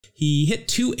 He hit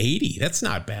 .280. That's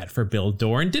not bad for Bill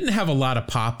Dorn. Didn't have a lot of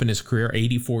pop in his career.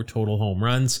 84 total home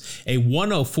runs. A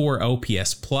 104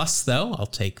 OPS plus, though. I'll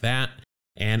take that.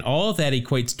 And all of that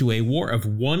equates to a WAR of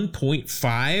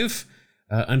 1.5.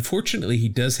 Unfortunately, he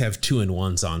does have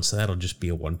 2-1s on, so that'll just be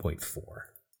a 1.4.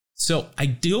 So I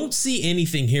don't see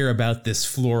anything here about this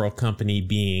floral company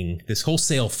being, this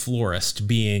wholesale florist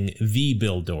being the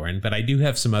Bill Dorn, but I do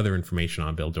have some other information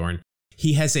on Bill Dorn.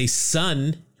 He has a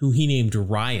son who he named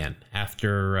Ryan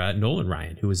after Nolan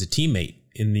Ryan, who was a teammate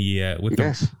in the with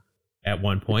them at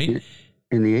one point.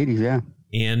 In the 80s, yeah.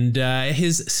 And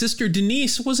his sister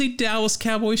Denise was a Dallas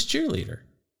Cowboys cheerleader.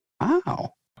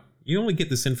 Wow. You only get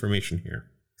this information here.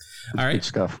 All right. Good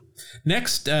stuff.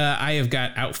 Next, I have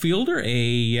got outfielder,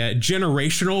 a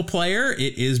generational player.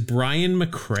 It is Brian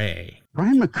McRae.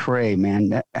 Brian McRae, man,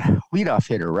 that leadoff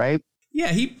hitter, right? Yeah,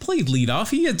 he played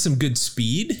leadoff. He had some good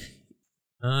speed.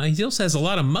 He also has a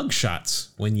lot of mug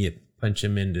shots when you punch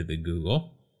him into the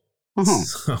Google.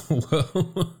 So,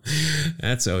 well,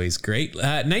 that's always great.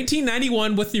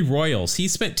 1991 with the Royals. He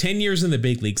spent 10 years in the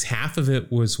big leagues. Half of it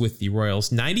was with the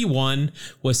Royals. 91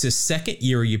 was his second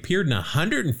year. He appeared in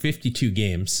 152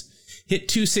 games, hit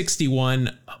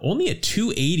 .261, only a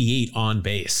 .288 on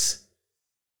base.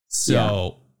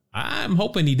 So I'm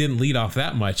hoping he didn't lead off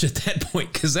that much at that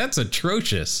point because that's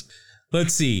atrocious.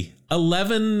 Let's see.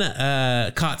 11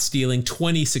 caught stealing,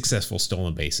 20 successful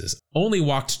stolen bases. Only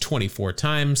walked 24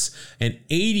 times, an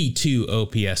 82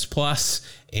 OPS plus,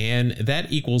 and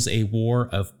that equals a WAR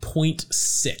of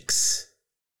 0.6.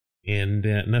 And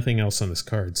nothing else on this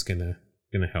card's gonna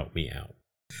help me out.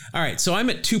 All right, so I'm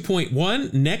at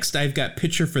 2.1. Next, I've got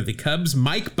pitcher for the Cubs,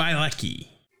 Mike Bielecki.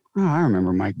 Oh, I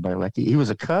remember Mike Bielecki. He was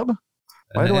a Cub?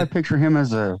 Why do I picture him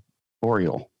as a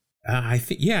Oriole? I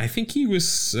think he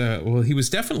was, he was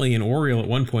definitely an Oriole at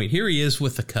one point. Here he is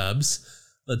with the Cubs.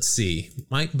 Let's see.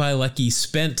 Mike Bielecki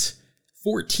spent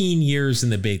 14 years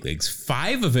in the big leagues,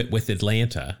 5 of it with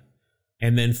Atlanta,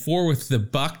 and then 4 with the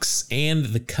Bucks and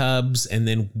the Cubs, and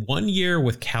then 1 year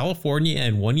with California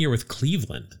and 1 year with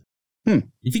Cleveland.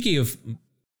 You think of,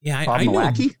 Bob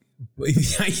Milwaukee?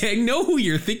 I know who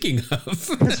you're thinking of.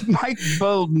 It's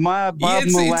Bob Milwaukee.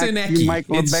 It's an Eckie. Mike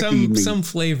It's Lebecki, some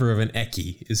flavor of an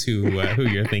Eckie is who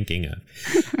you're thinking of.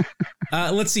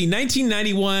 Let's see,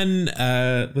 1991.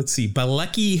 Let's see,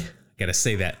 Bielecki. Gotta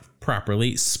say that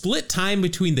properly. Split time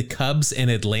between the Cubs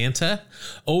and Atlanta.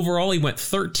 Overall, he went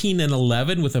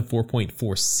 13-11 with a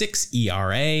 4.46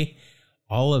 ERA.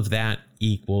 All of that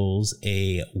equals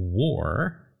a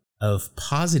WAR of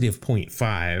positive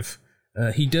 0.5.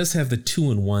 He does have the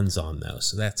 2 and 1s on, though,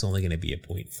 so that's only going to be a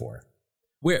 0.4.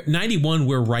 We're 91,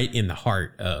 we're right in the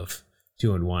heart of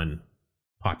 2 and 1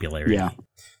 popularity. Yeah.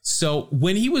 So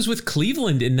when he was with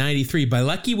Cleveland in 93,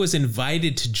 Bielecki was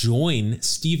invited to join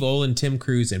Steve Olin, Tim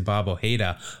Cruz, and Bob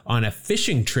Ojeda on a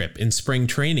fishing trip in spring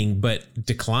training, but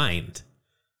declined.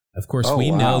 Of course, we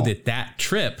know that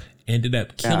trip ended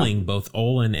up killing both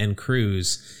Olin and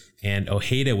Cruz, and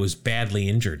Ojeda was badly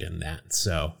injured in that.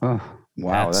 So,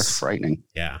 that's frightening.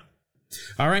 Yeah.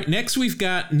 All right, next we've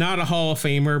got not a Hall of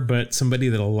Famer, but somebody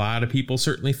that a lot of people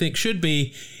certainly think should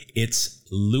be. It's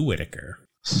Lou Whitaker.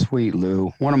 Sweet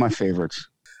Lou, one of my favorites.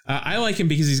 I like him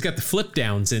because he's got the flip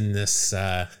downs in this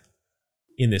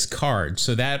card,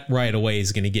 so that right away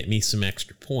is going to get me some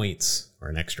extra points, or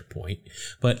an extra point.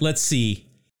 But let's see.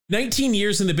 19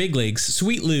 years in the big leagues,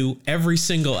 Sweet Lou, every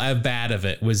single at-bat of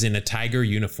it was in a Tiger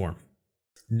uniform.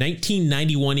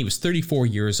 1991, he was 34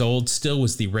 years old, still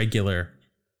was the regular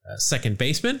second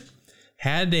baseman.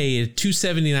 Had a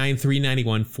 279,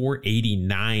 391,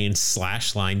 489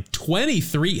 slash line,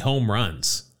 23 home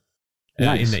runs in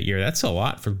that year. That's a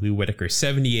lot for Lou Whitaker.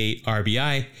 78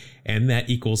 RBI, and that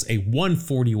equals a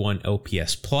 141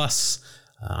 OPS plus.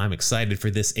 I'm excited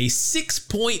for this. A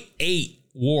 6.8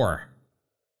 WAR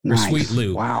for Sweet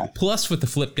Lou. Wow. Plus with the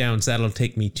flip downs, that'll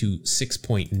take me to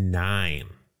 6.9.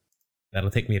 That'll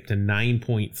take me up to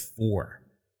 9.4.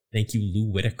 Thank you,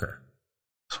 Lou Whitaker.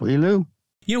 Sweet Lou.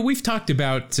 You know, we've talked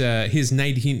about his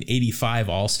 1985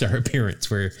 All-Star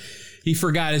appearance where he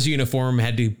forgot his uniform,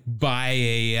 had to buy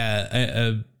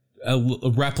a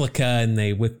replica, and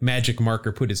they, with magic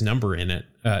marker, put his number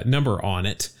on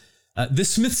it. The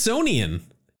Smithsonian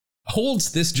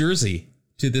holds this jersey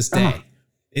to this day.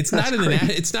 It's not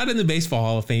in the Baseball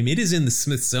Hall of Fame. It is in the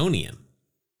Smithsonian.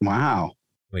 Wow.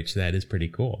 Which that is pretty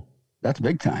cool. That's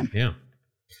big time. Yeah.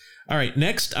 All right,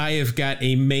 next I have got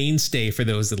a mainstay for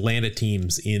those Atlanta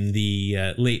teams in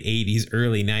the late 80s,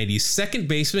 early 90s. Second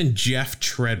baseman Jeff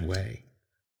Treadway.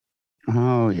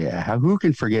 Oh, yeah. Who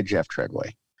can forget Jeff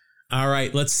Treadway? All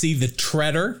right, let's see. The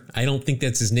Treader. I don't think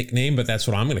that's his nickname, but that's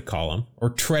what I'm going to call him. Or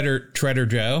Treader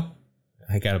Joe.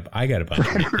 I got a bunch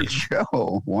of nicknames.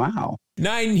 Joe. Wow.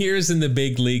 9 years in the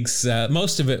big leagues.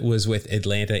 Most of it was with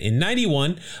Atlanta. In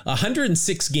 91,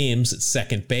 106 games at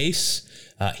second base.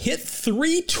 Hit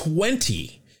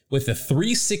 320 with a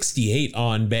 368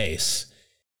 on base.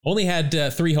 Only had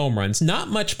 3 home runs. Not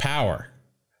much power.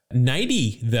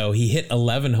 90, though, he hit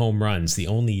 11 home runs, the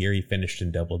only year he finished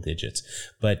in double digits.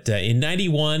 But in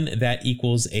 91, that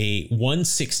equals a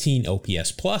 116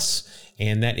 OPS plus,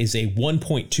 and that is a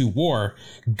 1.2 WAR.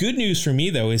 Good news for me,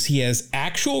 though, is he has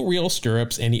actual real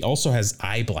stirrups, and he also has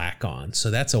eye black on, so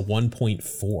that's a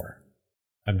 1.4.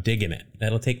 I'm digging it.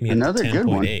 That'll take me up to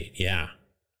 10.8. Yeah.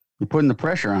 You're putting the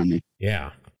pressure on me.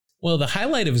 Yeah. Well, the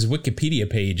highlight of his Wikipedia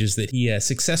page is that he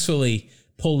successfully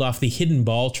pulled off the hidden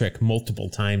ball trick multiple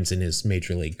times in his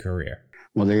major league career.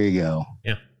 Well, there you go.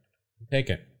 Yeah.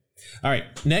 Take it. All right.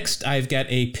 Next, I've got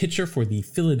a pitcher for the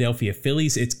Philadelphia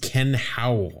Phillies. It's Ken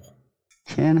Howell.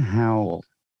 Ken Howell.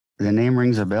 The name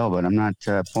rings a bell, but I'm not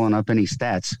pulling up any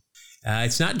stats.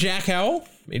 It's not Jack Howell.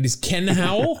 It is Ken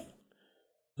Howell.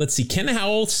 Let's see. Ken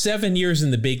Howell, 7 years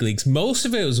in the big leagues. Most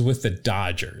of it was with the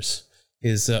Dodgers.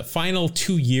 His final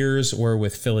 2 years were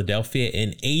with Philadelphia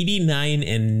in 89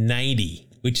 and 90,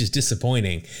 which is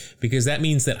disappointing because that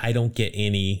means that I don't get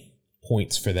any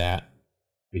points for that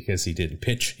because he didn't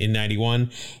pitch in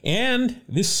 91. And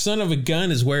this son of a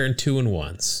gun is wearing 2 and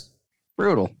 1s.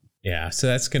 Brutal. Yeah, so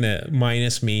that's going to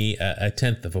minus me a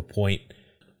 1/10 of a point.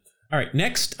 All right,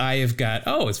 next I have got,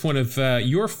 it's one of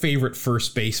your favorite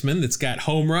first basemen that's got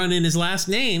home run in his last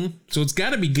name, so it's got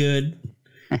to be good.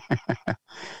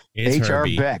 It's H.R.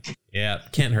 Herbie. Beck. Yeah,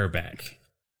 Kent Hrbek.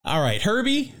 All right,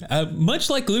 Herbie, much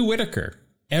like Lou Whitaker,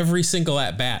 every single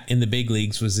at-bat in the big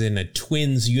leagues was in a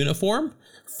Twins uniform.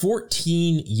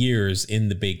 14 years in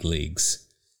the big leagues.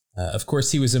 Of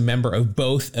course, he was a member of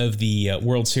both of the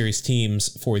World Series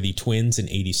teams for the Twins in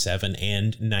 87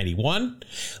 and 91.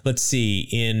 Let's see.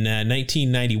 In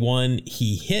 1991,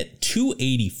 he hit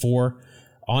 284,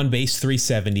 on base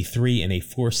 373, and a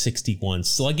 461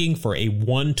 slugging for a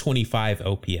 125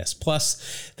 OPS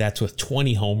plus. That's with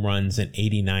 20 home runs and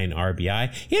 89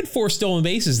 RBI. He had 4 stolen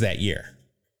bases that year.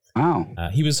 Wow.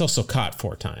 He was also caught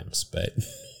 4 times, but...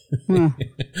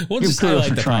 we'll just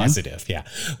highlight the positive. Yeah.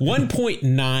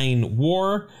 1.9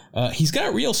 WAR. He's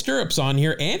got real stirrups on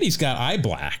here and he's got eye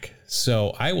black.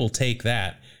 So I will take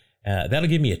that. That'll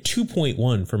give me a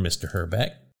 2.1 for Mr.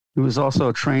 Hrbek. He was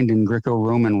also trained in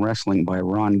Greco-Roman wrestling by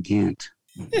Ron Gant.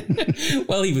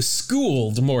 Well, he was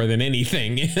schooled more than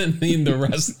anything in the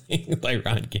wrestling by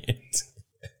Ron Gant.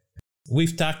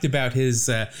 We've talked about his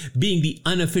being the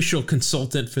unofficial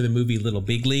consultant for the movie Little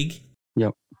Big League.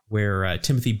 Yep. Where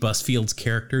Timothy Busfield's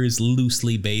character is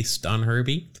loosely based on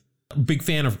Herbie. Big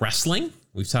fan of wrestling.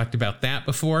 We've talked about that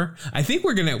before. I think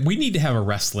we need to have a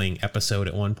wrestling episode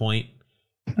at one point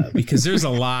because there's a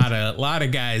lot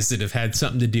of guys that have had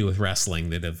something to do with wrestling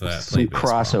that have played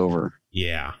crossover.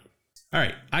 Yeah. All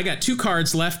right, I got 2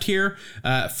 cards left here.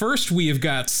 First, we have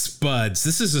got Spuds.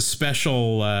 This is a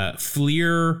special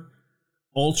Fleer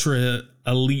Ultra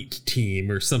Elite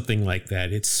team or something like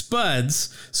that. It's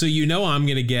Spuds, so you know I'm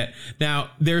going to get... Now,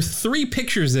 there's 3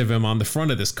 pictures of him on the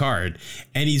front of this card,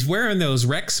 and he's wearing those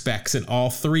rec specs in all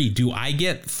 3. Do I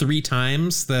get 3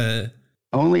 times the...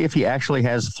 Only if he actually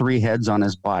has 3 heads on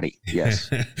his body. Yes.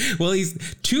 Well,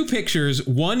 he's 2 pictures.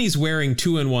 One, he's wearing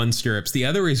 2-in-1 stirrups. The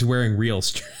other, he's wearing real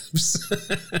stirrups.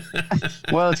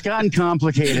 Well, it's gotten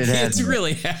complicated. It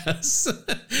really has.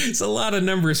 There's a lot of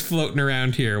numbers floating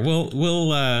around here. We'll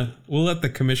let the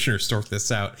commissioner sort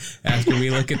this out after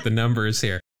we look at the numbers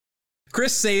here.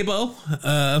 Chris Sabo,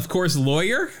 of course,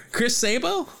 lawyer. Chris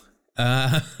Sabo,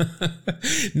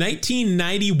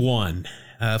 1991.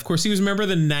 Of course, he was a member of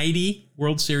the 90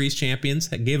 World Series champions.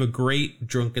 Gave a great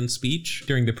drunken speech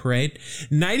during the parade.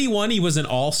 91, he was an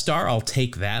all-star. I'll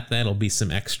take that. That'll be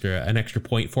an extra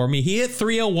point for me. He hit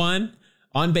 .301,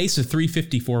 on base of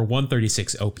 .354,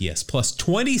 136 OPS, plus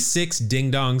 26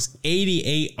 ding-dongs,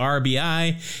 88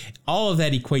 RBI. All of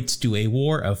that equates to a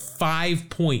WAR of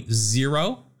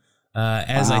 5.0.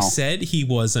 As I said, he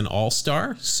was an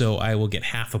all-star, so I will get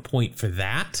half a point for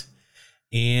that.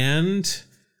 And...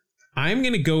 I'm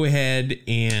going to go ahead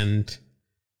and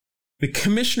the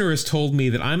commissioner has told me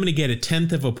that I'm going to get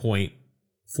 1/10 of a point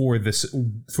for this,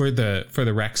 for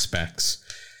the rec specs,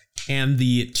 and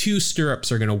the 2 stirrups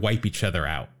are going to wipe each other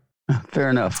out. Fair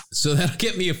enough. So that'll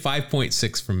get me a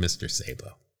 5.6 from Mr.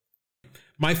 Sabo.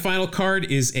 My final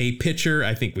card is a pitcher.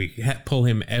 I think we pull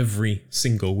him every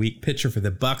single week. Pitcher for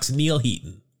the Bucks, Neil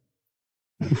Heaton.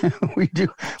 we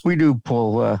do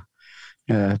pull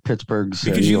Pittsburgh's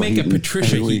because you make Heaton a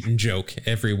Patricia Heaton joke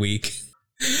every week.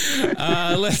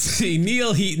 Let's see.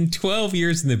 Neil Heaton, 12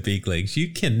 years in the big leagues.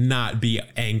 You cannot be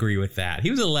angry with that.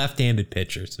 He was a left-handed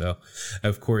pitcher, so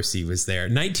of course he was there.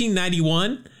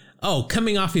 1991. Oh,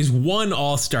 coming off his 1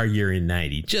 All-Star year in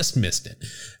 90. Just missed it.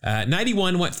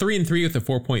 91 went 3-3 with a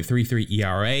 4.33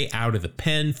 ERA out of the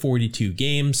pen, 42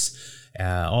 games.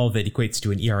 All of it equates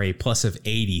to an ERA plus of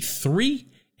 83.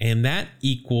 And that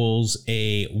equals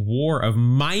a WAR of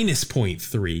minus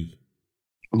 0.3.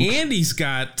 And he's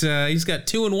got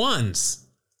 2-in-1s.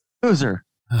 Loser.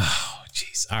 Oh,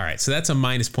 jeez. All right. So that's a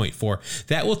minus 0.4.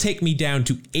 That will take me down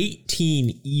to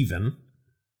 18 even.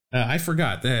 I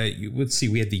forgot. Let's see.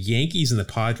 We had the Yankees and the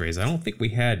Padres. I don't think we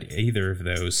had either of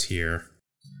those here.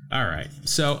 All right.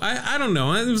 So I don't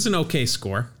know. It was an okay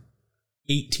score.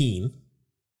 18.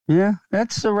 Yeah,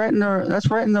 that's right in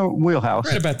the wheelhouse.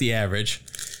 Right about the average.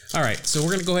 All right, so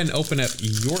we're going to go ahead and open up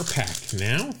your pack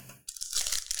now.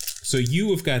 So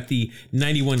you have got the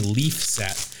 91 Leaf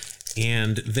set,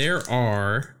 and there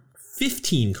are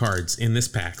 15 cards in this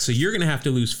pack. So you're going to have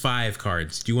to lose 5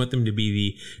 cards. Do you want them to be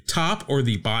the top or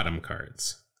the bottom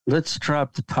cards? Let's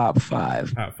drop the top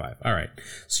 5. Top 5. All right.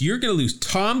 So you're going to lose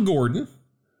Tom Gordon,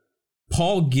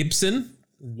 Paul Gibson,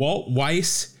 Walt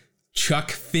Weiss,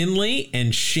 Chuck Finley,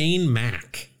 and Shane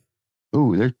Mack.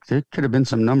 Ooh, there could have been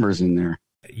some numbers in there.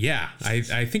 Yeah,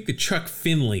 I think the Chuck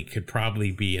Finley could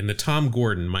probably be, and the Tom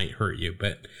Gordon might hurt you,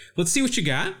 but let's see what you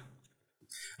got.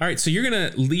 All right, so you're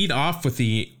going to lead off with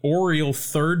the Oriole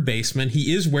third baseman.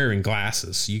 He is wearing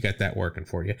glasses, so you got that working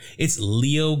for you. It's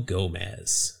Leo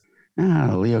Gomez.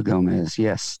 Ah, Leo Gomez,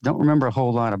 yes. Don't remember a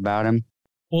whole lot about him.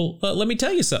 Well, let me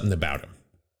tell you something about him.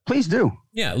 Please do.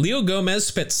 Yeah, Leo Gomez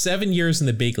spent 7 years in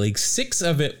the big league. 6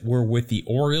 of it were with the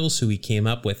Orioles, who he came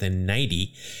up with in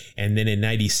 90. And then in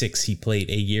 96, he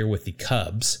played a year with the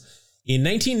Cubs. In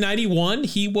 1991,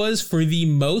 he was, for the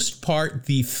most part,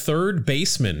 the third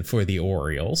baseman for the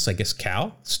Orioles. I guess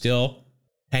Cal still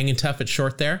hanging tough at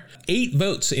short there. 8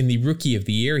 votes in the Rookie of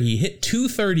the Year. He hit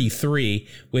 .233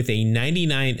 with a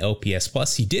 99 OPS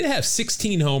plus. He did have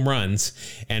 16 home runs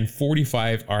and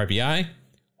 45 RBI.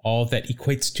 All of that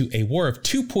equates to a WAR of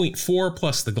 2.4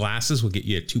 plus the glasses will get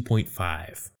you a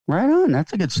 2.5. Right on.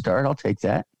 That's a good start. I'll take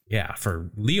that. Yeah, for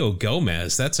Leo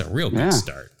Gomez, that's a real good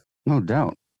start. No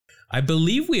doubt. I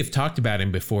believe we have talked about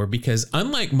him before because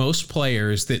unlike most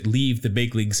players that leave the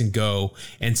big leagues and go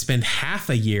and spend half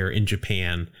a year in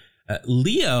Japan,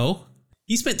 Leo,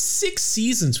 he spent 6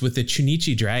 seasons with the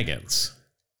Chunichi Dragons.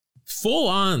 Full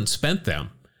on spent them.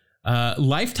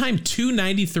 Lifetime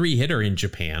 293 hitter in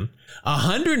Japan,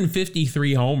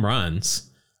 153 home runs,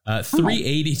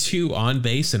 382 on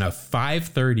base, and a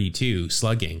 532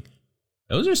 slugging.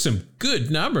 Those are some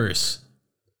good numbers.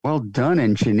 Well done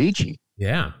in Shinichi.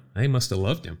 Yeah, they must have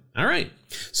loved him. All right.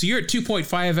 So you're at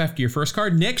 2.5 after your first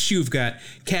card. Next, you've got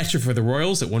catcher for the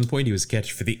Royals. At one point, he was a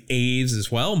catcher for the A's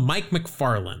as well. Mike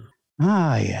McFarland.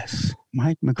 Ah, yes.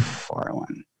 Mike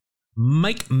McFarland.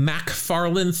 Mike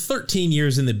McFarland, 13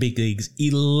 years in the big leagues,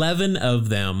 11 of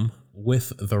them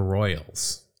with the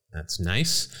Royals. That's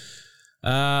nice.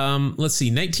 Let's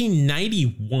see,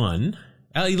 1991.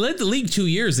 He led the league 2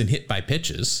 years in hit by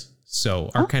pitches.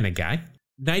 So our kind of guy.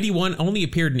 91 only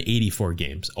appeared in 84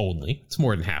 games only. It's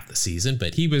more than half the season,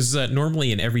 but he was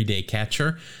normally an everyday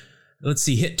catcher. Let's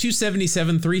see, hit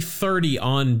 277, 330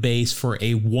 on base for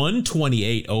a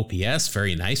 128 OPS.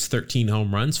 Very nice. 13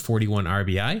 home runs, 41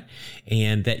 RBI.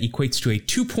 And that equates to a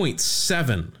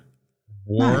 2.7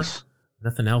 WAR. Nice.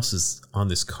 Nothing else is on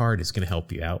this card is going to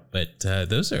help you out, but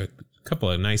those are a couple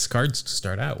of nice cards to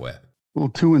start out with. Well,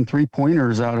 2 and 3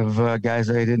 pointers out of guys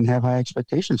that I didn't have high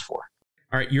expectations for.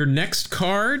 All right, your next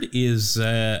card is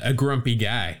a grumpy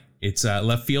guy. It's a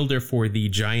left fielder for the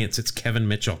Giants. It's Kevin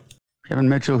Mitchell. Kevin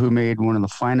Mitchell, who made one of the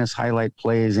finest highlight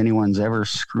plays anyone's ever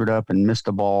screwed up and missed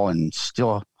a ball and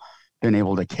still been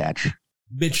able to catch.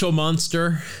 Mitchell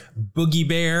Monster, Boogie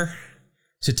Bear,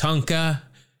 Tatanka,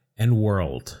 and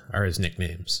World are his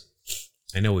nicknames.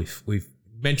 I know we've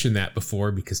mentioned that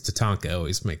before because Tatanka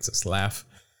always makes us laugh.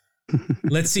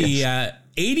 Let's see,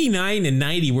 89 and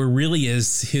 90 were really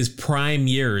his prime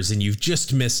years, and you've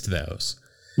just missed those.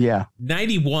 Yeah.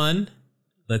 91,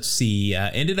 let's see,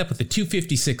 ended up with a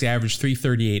 256 average,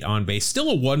 338 on base, still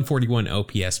a 141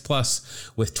 OPS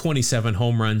plus with 27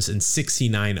 home runs and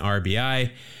 69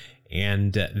 RBI.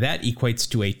 And that equates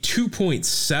to a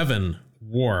 2.7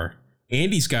 WAR.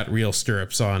 Andy's got real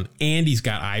stirrups on, and he's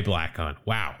got eye black on.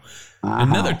 Wow.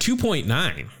 Another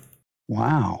 2.9.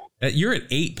 Wow. You're at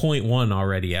 8.1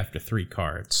 already after 3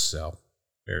 cards, so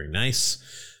very nice.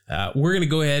 We're going to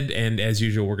go ahead and, as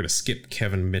usual, we're going to skip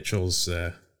Kevin Mitchell's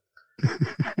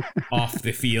off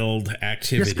the field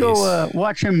activities. Just go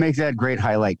watch him make that great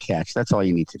highlight catch. That's all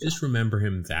you need to do. Just remember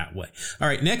him that way. All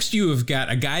right, next you have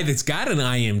got a guy that's got an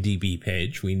IMDb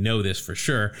page. We know this for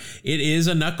sure. It is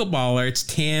a knuckleballer. It's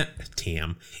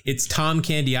It's Tom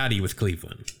Candiotti with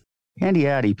Cleveland.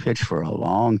 Candiotti pitched for a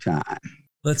long time.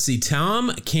 Let's see. Tom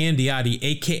Candiotti,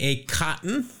 a.k.a.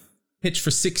 Cotton, pitched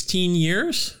for 16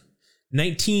 years.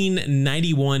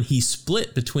 1991, he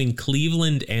split between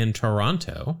Cleveland and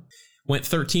Toronto. Went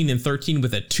 13 and 13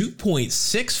 with a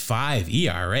 2.65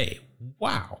 ERA.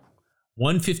 Wow.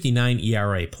 159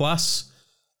 ERA plus.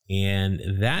 And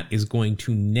that is going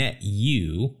to net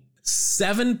you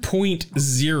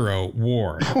 7.0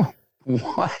 WAR.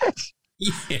 What?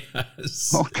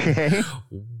 Yes. Okay.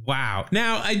 Wow.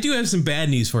 Now, I do have some bad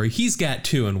news for you. He's got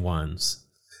 2 and 1s.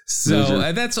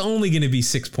 So that's only going to be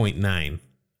 6.9.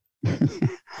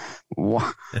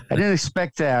 Wow. I didn't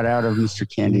expect that out of Mr.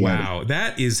 Candiotti. Wow.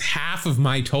 That is half of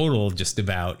my total just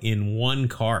about in one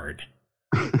card.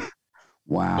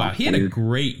 Wow. He had a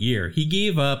great year. He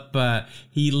gave up,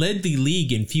 he led the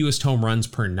league in fewest home runs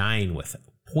per 9 with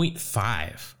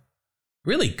 0.5.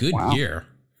 Really good year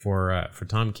for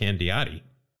Tom Candiotti.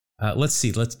 Let's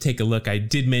see. Let's take a look. I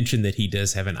did mention that he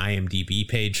does have an IMDb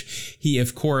page. He,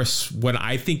 of course, when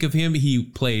I think of him, he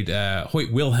played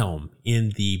Hoyt Wilhelm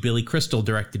in the Billy Crystal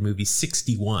directed movie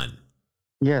 61.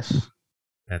 Yes.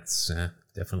 That's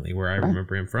definitely where I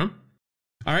remember him from.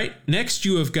 All right. Next,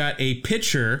 you have got a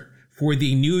pitcher for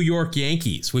the New York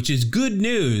Yankees, which is good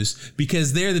news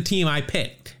because they're the team I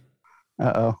picked.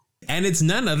 Uh-oh. And it's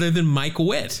none other than Mike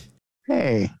Witt.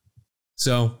 Hey.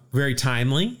 So very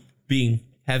timely,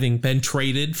 having been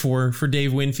traded for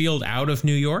Dave Winfield out of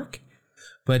New York.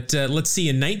 But let's see,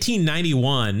 in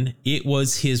 1991, it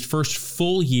was his first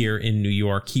full year in New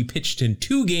York. He pitched in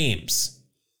 2 games,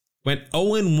 went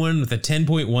 0-1 with a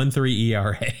 10.13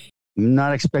 ERA. I'm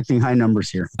not expecting high numbers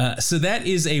here. So that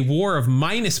is a WAR of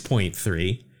minus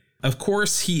 0.3. Of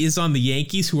course, he is on the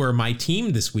Yankees, who are my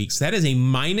team this week. So that is a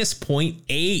minus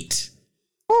 0.8.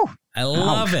 Woo. I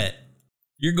love it.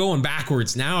 You're going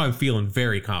backwards. Now I'm feeling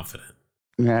very confident.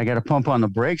 Yeah, I got to pump on the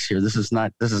brakes here. This is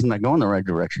not going the right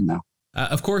direction now.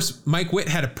 Of course, Mike Witt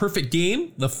had a perfect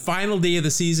game the final day of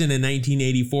the season in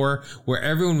 1984, where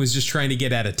everyone was just trying to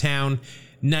get out of town.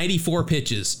 94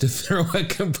 pitches to throw a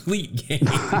complete game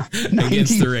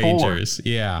against the Rangers.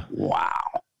 Yeah. Wow.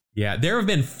 Yeah, there have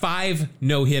been 5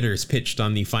 no-hitters pitched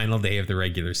on the final day of the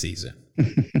regular season.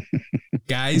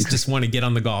 Guys just want to get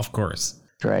on the golf course.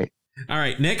 That's right. All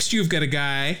right, next you've got a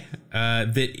guy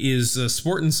that is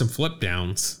sporting some flip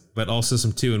downs, but also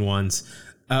some 2-1s.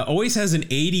 Always has an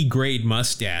 80 grade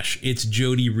mustache. It's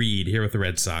Jody Reed here with the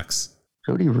Red Sox.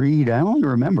 Jody Reed, I only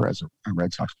remember as a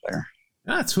Red Sox player.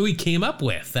 That's who he came up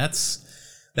with.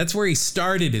 That's where he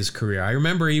started his career. I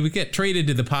remember he would get traded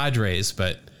to the Padres,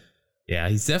 but yeah,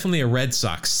 he's definitely a Red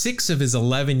Sox. 6 of his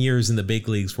 11 years in the big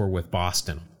leagues were with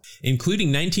Boston,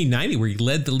 including 1990, where he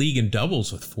led the league in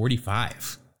doubles with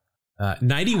 45.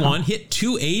 91, hit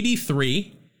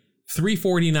 283,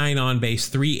 349 on base,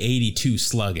 382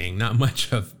 slugging. Not much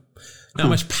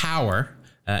power.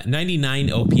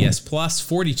 99 OPS plus,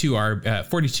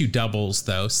 42 doubles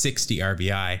though, 60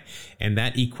 RBI, and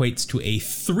that equates to a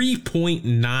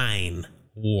 3.9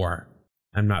 WAR.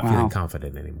 I'm not feeling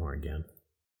confident anymore again.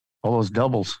 All those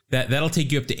doubles. That'll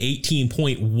take you up to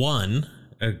 18.1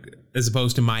 as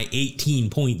opposed to my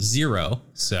 18.0.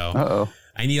 So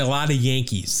I need a lot of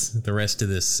Yankees the rest of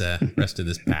this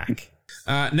pack.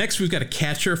 Next, we've got a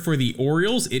catcher for the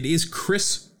Orioles. It is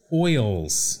Chris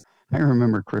Hoiles. I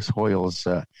remember Chris Hoiles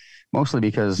mostly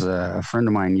because a friend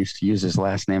of mine used to use his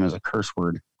last name as a curse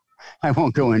word. I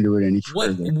won't go into it any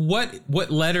further.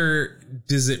 What letter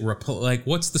does it like?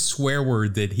 What's the swear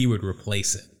word that he would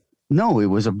replace it? No, it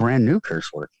was a brand new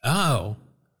curse word. Oh,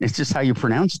 it's just how you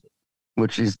pronounced it,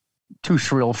 which is too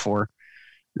shrill for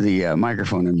the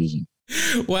microphone I'm using.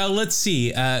 Well, let's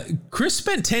see. Chris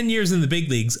spent 10 years in the big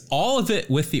leagues, all of it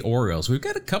with the Orioles. We've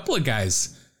got a couple of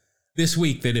guys this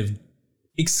week that have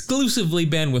exclusively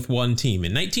been with one team.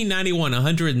 In 1991,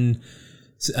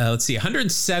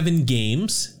 107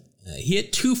 games. He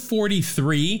hit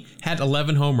 243, had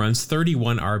 11 home runs,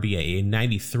 31 RBI,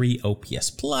 93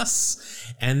 OPS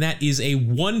plus, and that is a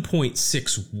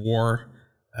 1.6 WAR.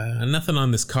 Nothing on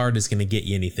this card is going to get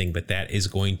you anything, but that is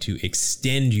going to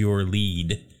extend your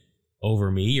lead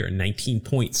over me. You're at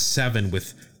 19.7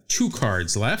 with 2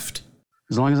 cards left.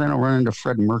 As long as I don't run into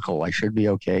Fred Merkle, I should be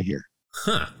okay here.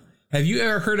 Huh. Have you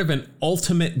ever heard of an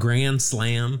ultimate grand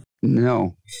slam?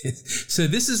 No. So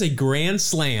this is a grand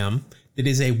slam that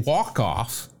is a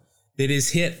walk-off that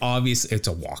is hit. Obviously, it's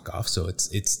a walk-off, so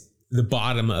it's the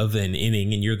bottom of an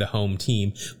inning, and you're the home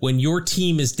team when your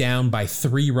team is down by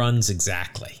 3 runs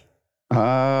exactly.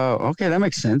 Okay, that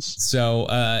makes sense. So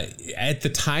at the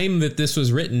time that this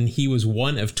was written, he was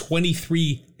one of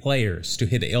 23 players to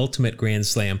hit an ultimate grand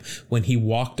slam when he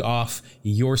walked off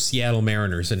your Seattle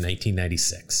Mariners in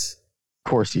 1996. Of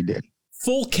course he did.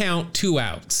 Full count, 2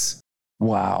 outs.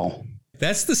 Wow.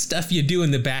 That's the stuff you do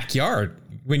in the backyard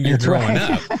when you're growing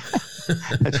up.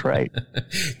 That's right.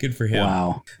 Good for him.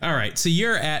 Wow. All right. So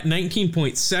you're at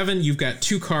 19.7. You've got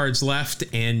 2 cards left,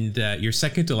 and your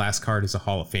second to last card is a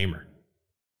Hall of Famer.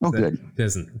 Oh, that good.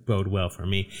 Doesn't bode well for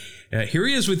me. Here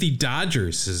he is with the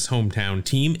Dodgers, his hometown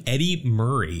team, Eddie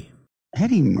Murray.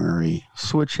 Eddie Murray,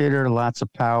 switch hitter, lots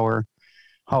of power,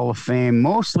 Hall of Fame.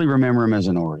 Mostly remember him as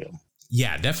an Oriole.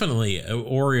 Yeah, definitely.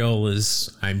 Oriole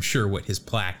is, I'm sure, what his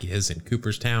plaque is in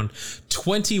Cooperstown.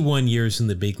 21 years in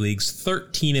the big leagues,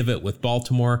 13 of it with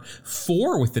Baltimore,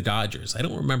 4 with the Dodgers. I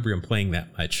don't remember him playing that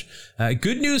much.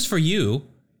 Good news for you.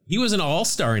 He was an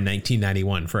all-star in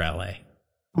 1991 for LA.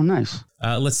 Oh, nice.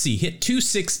 Let's see. Hit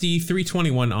 260,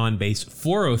 321 on base,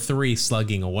 403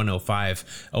 slugging, a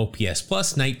 105 OPS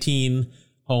plus, 19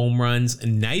 home runs,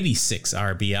 96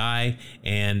 RBI,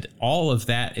 and all of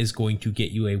that is going to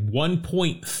get you a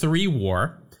 1.3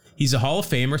 WAR. He's a Hall of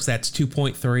Famer, so that's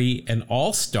 2.3, an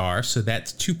All-Star, so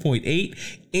that's 2.8,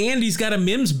 and he's got a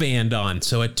Mims band on,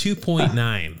 so a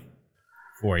 2.9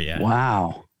 for you.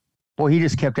 Wow. Boy, he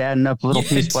just kept adding up little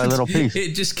piece by little piece.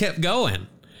 It just kept going.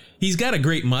 He's got a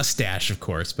great mustache, of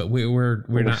course, but we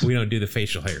don't do the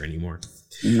facial hair anymore.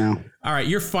 No. All right,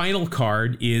 your final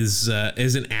card is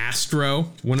an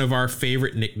Astro, one of our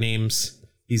favorite nicknames.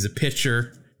 He's a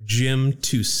pitcher, Jim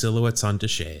Two Silhouettes on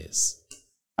Deshaies.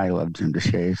 I love Jim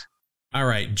Deshaies. All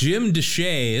right, Jim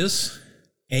Deshaies,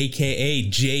 a.k.a.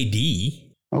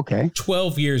 JD. Okay.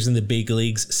 12 years in the big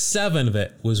leagues, 7 of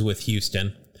it was with Houston.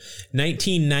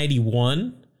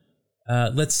 1991,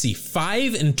 let's see,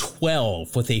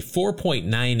 5-12 with a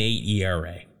 4.98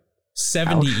 ERA,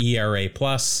 70 Ouch. ERA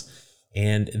plus.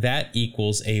 And that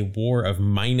equals a WAR of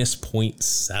minus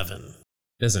 0.7.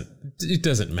 It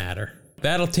doesn't matter.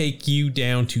 That'll take you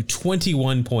down to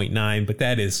 21.9, but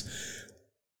that is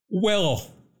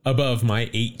well above my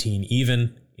 18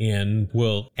 even, and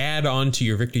will add on to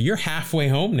your victory. You're halfway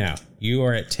home now. You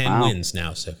are at 10 wins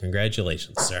now, so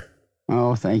congratulations, sir.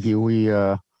 Oh, thank you. We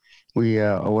owe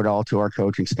it all to our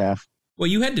coaching staff. Well,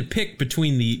 you had to pick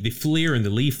between the Fleer and the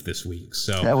Leaf this week,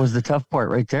 so that was the tough part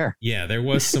right there. Yeah, there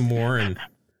was some more, and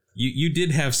You did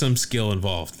have some skill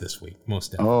involved this week,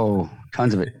 most definitely. Oh,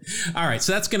 tons of it. All right,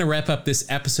 so that's going to wrap up this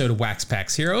episode of Wax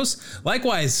Packs Heroes.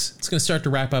 Likewise, it's going to start to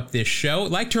wrap up this show.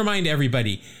 I'd like to remind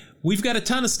everybody, we've got a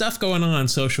ton of stuff going on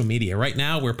social media. Right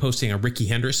now, we're posting a Rickey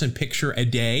Henderson picture a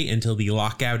day until the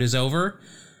lockout is over.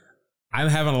 I'm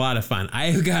having a lot of fun.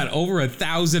 I've got over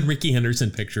 1,000 Rickey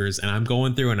Henderson pictures, and I'm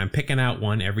going through and I'm picking out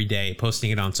one every day,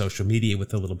 posting it on social media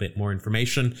with a little bit more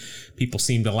information. People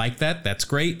seem to like that. That's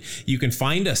great. You can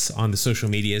find us on the social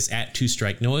medias at Two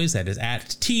Strike Noise. That is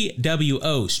at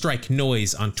TWO Strike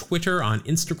Noise on Twitter, on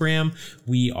Instagram.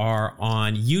 We are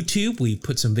on YouTube. We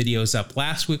put some videos up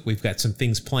last week. We've got some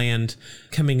things planned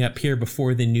coming up here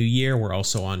before the new year. We're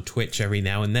also on Twitch every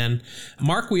now and then.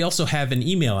 Mark, we also have an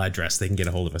email address they can get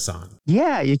a hold of us on.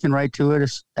 Yeah, you can write to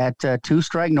it at Two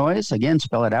Strike Noise. Again,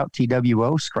 spell it out,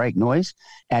 TWO Strike Noise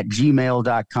at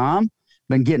gmail.com.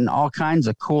 Been getting all kinds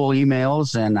of cool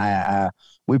emails, and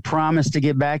we promise to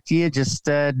get back to you. Just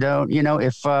don't,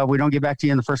 if we don't get back to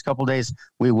you in the first couple of days,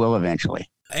 we will eventually.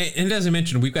 And as I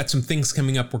mentioned, we've got some things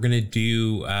coming up we're going to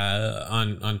do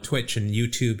on Twitch and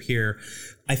YouTube here.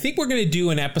 I think we're going to do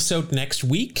an episode next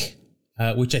week,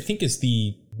 which I think is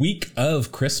the week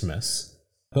of Christmas.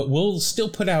 But we'll still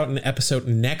put out an episode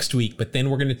next week, but then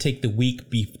we're going to take the week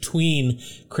between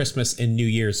Christmas and New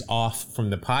Year's off from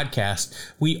the podcast.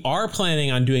 We are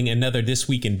planning on doing another This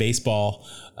Week in Baseball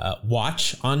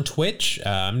watch on Twitch.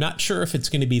 I'm not sure if it's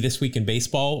going to be This Week in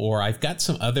Baseball, or I've got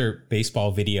some other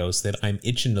baseball videos that I'm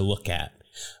itching to look at,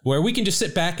 where we can just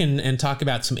sit back and talk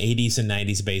about some 80s and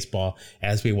 90s baseball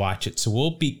as we watch it. So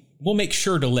we'll make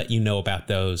sure to let you know about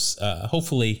those,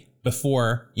 hopefully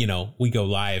before, we go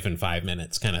live in 5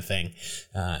 minutes kind of thing.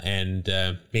 And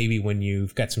maybe when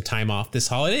you've got some time off this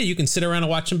holiday, you can sit around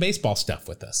and watch some baseball stuff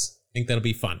with us. I think that'll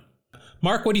be fun.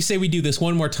 Mark, what do you say we do this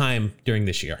one more time during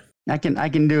this year? I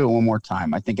can do it one more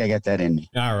time. I think I got that in me.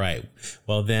 All right.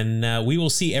 Well, then we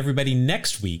will see everybody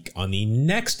next week on the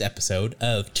next episode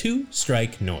of Two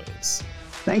Strike Noise.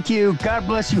 Thank you. God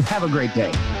bless you. Have a great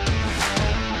day.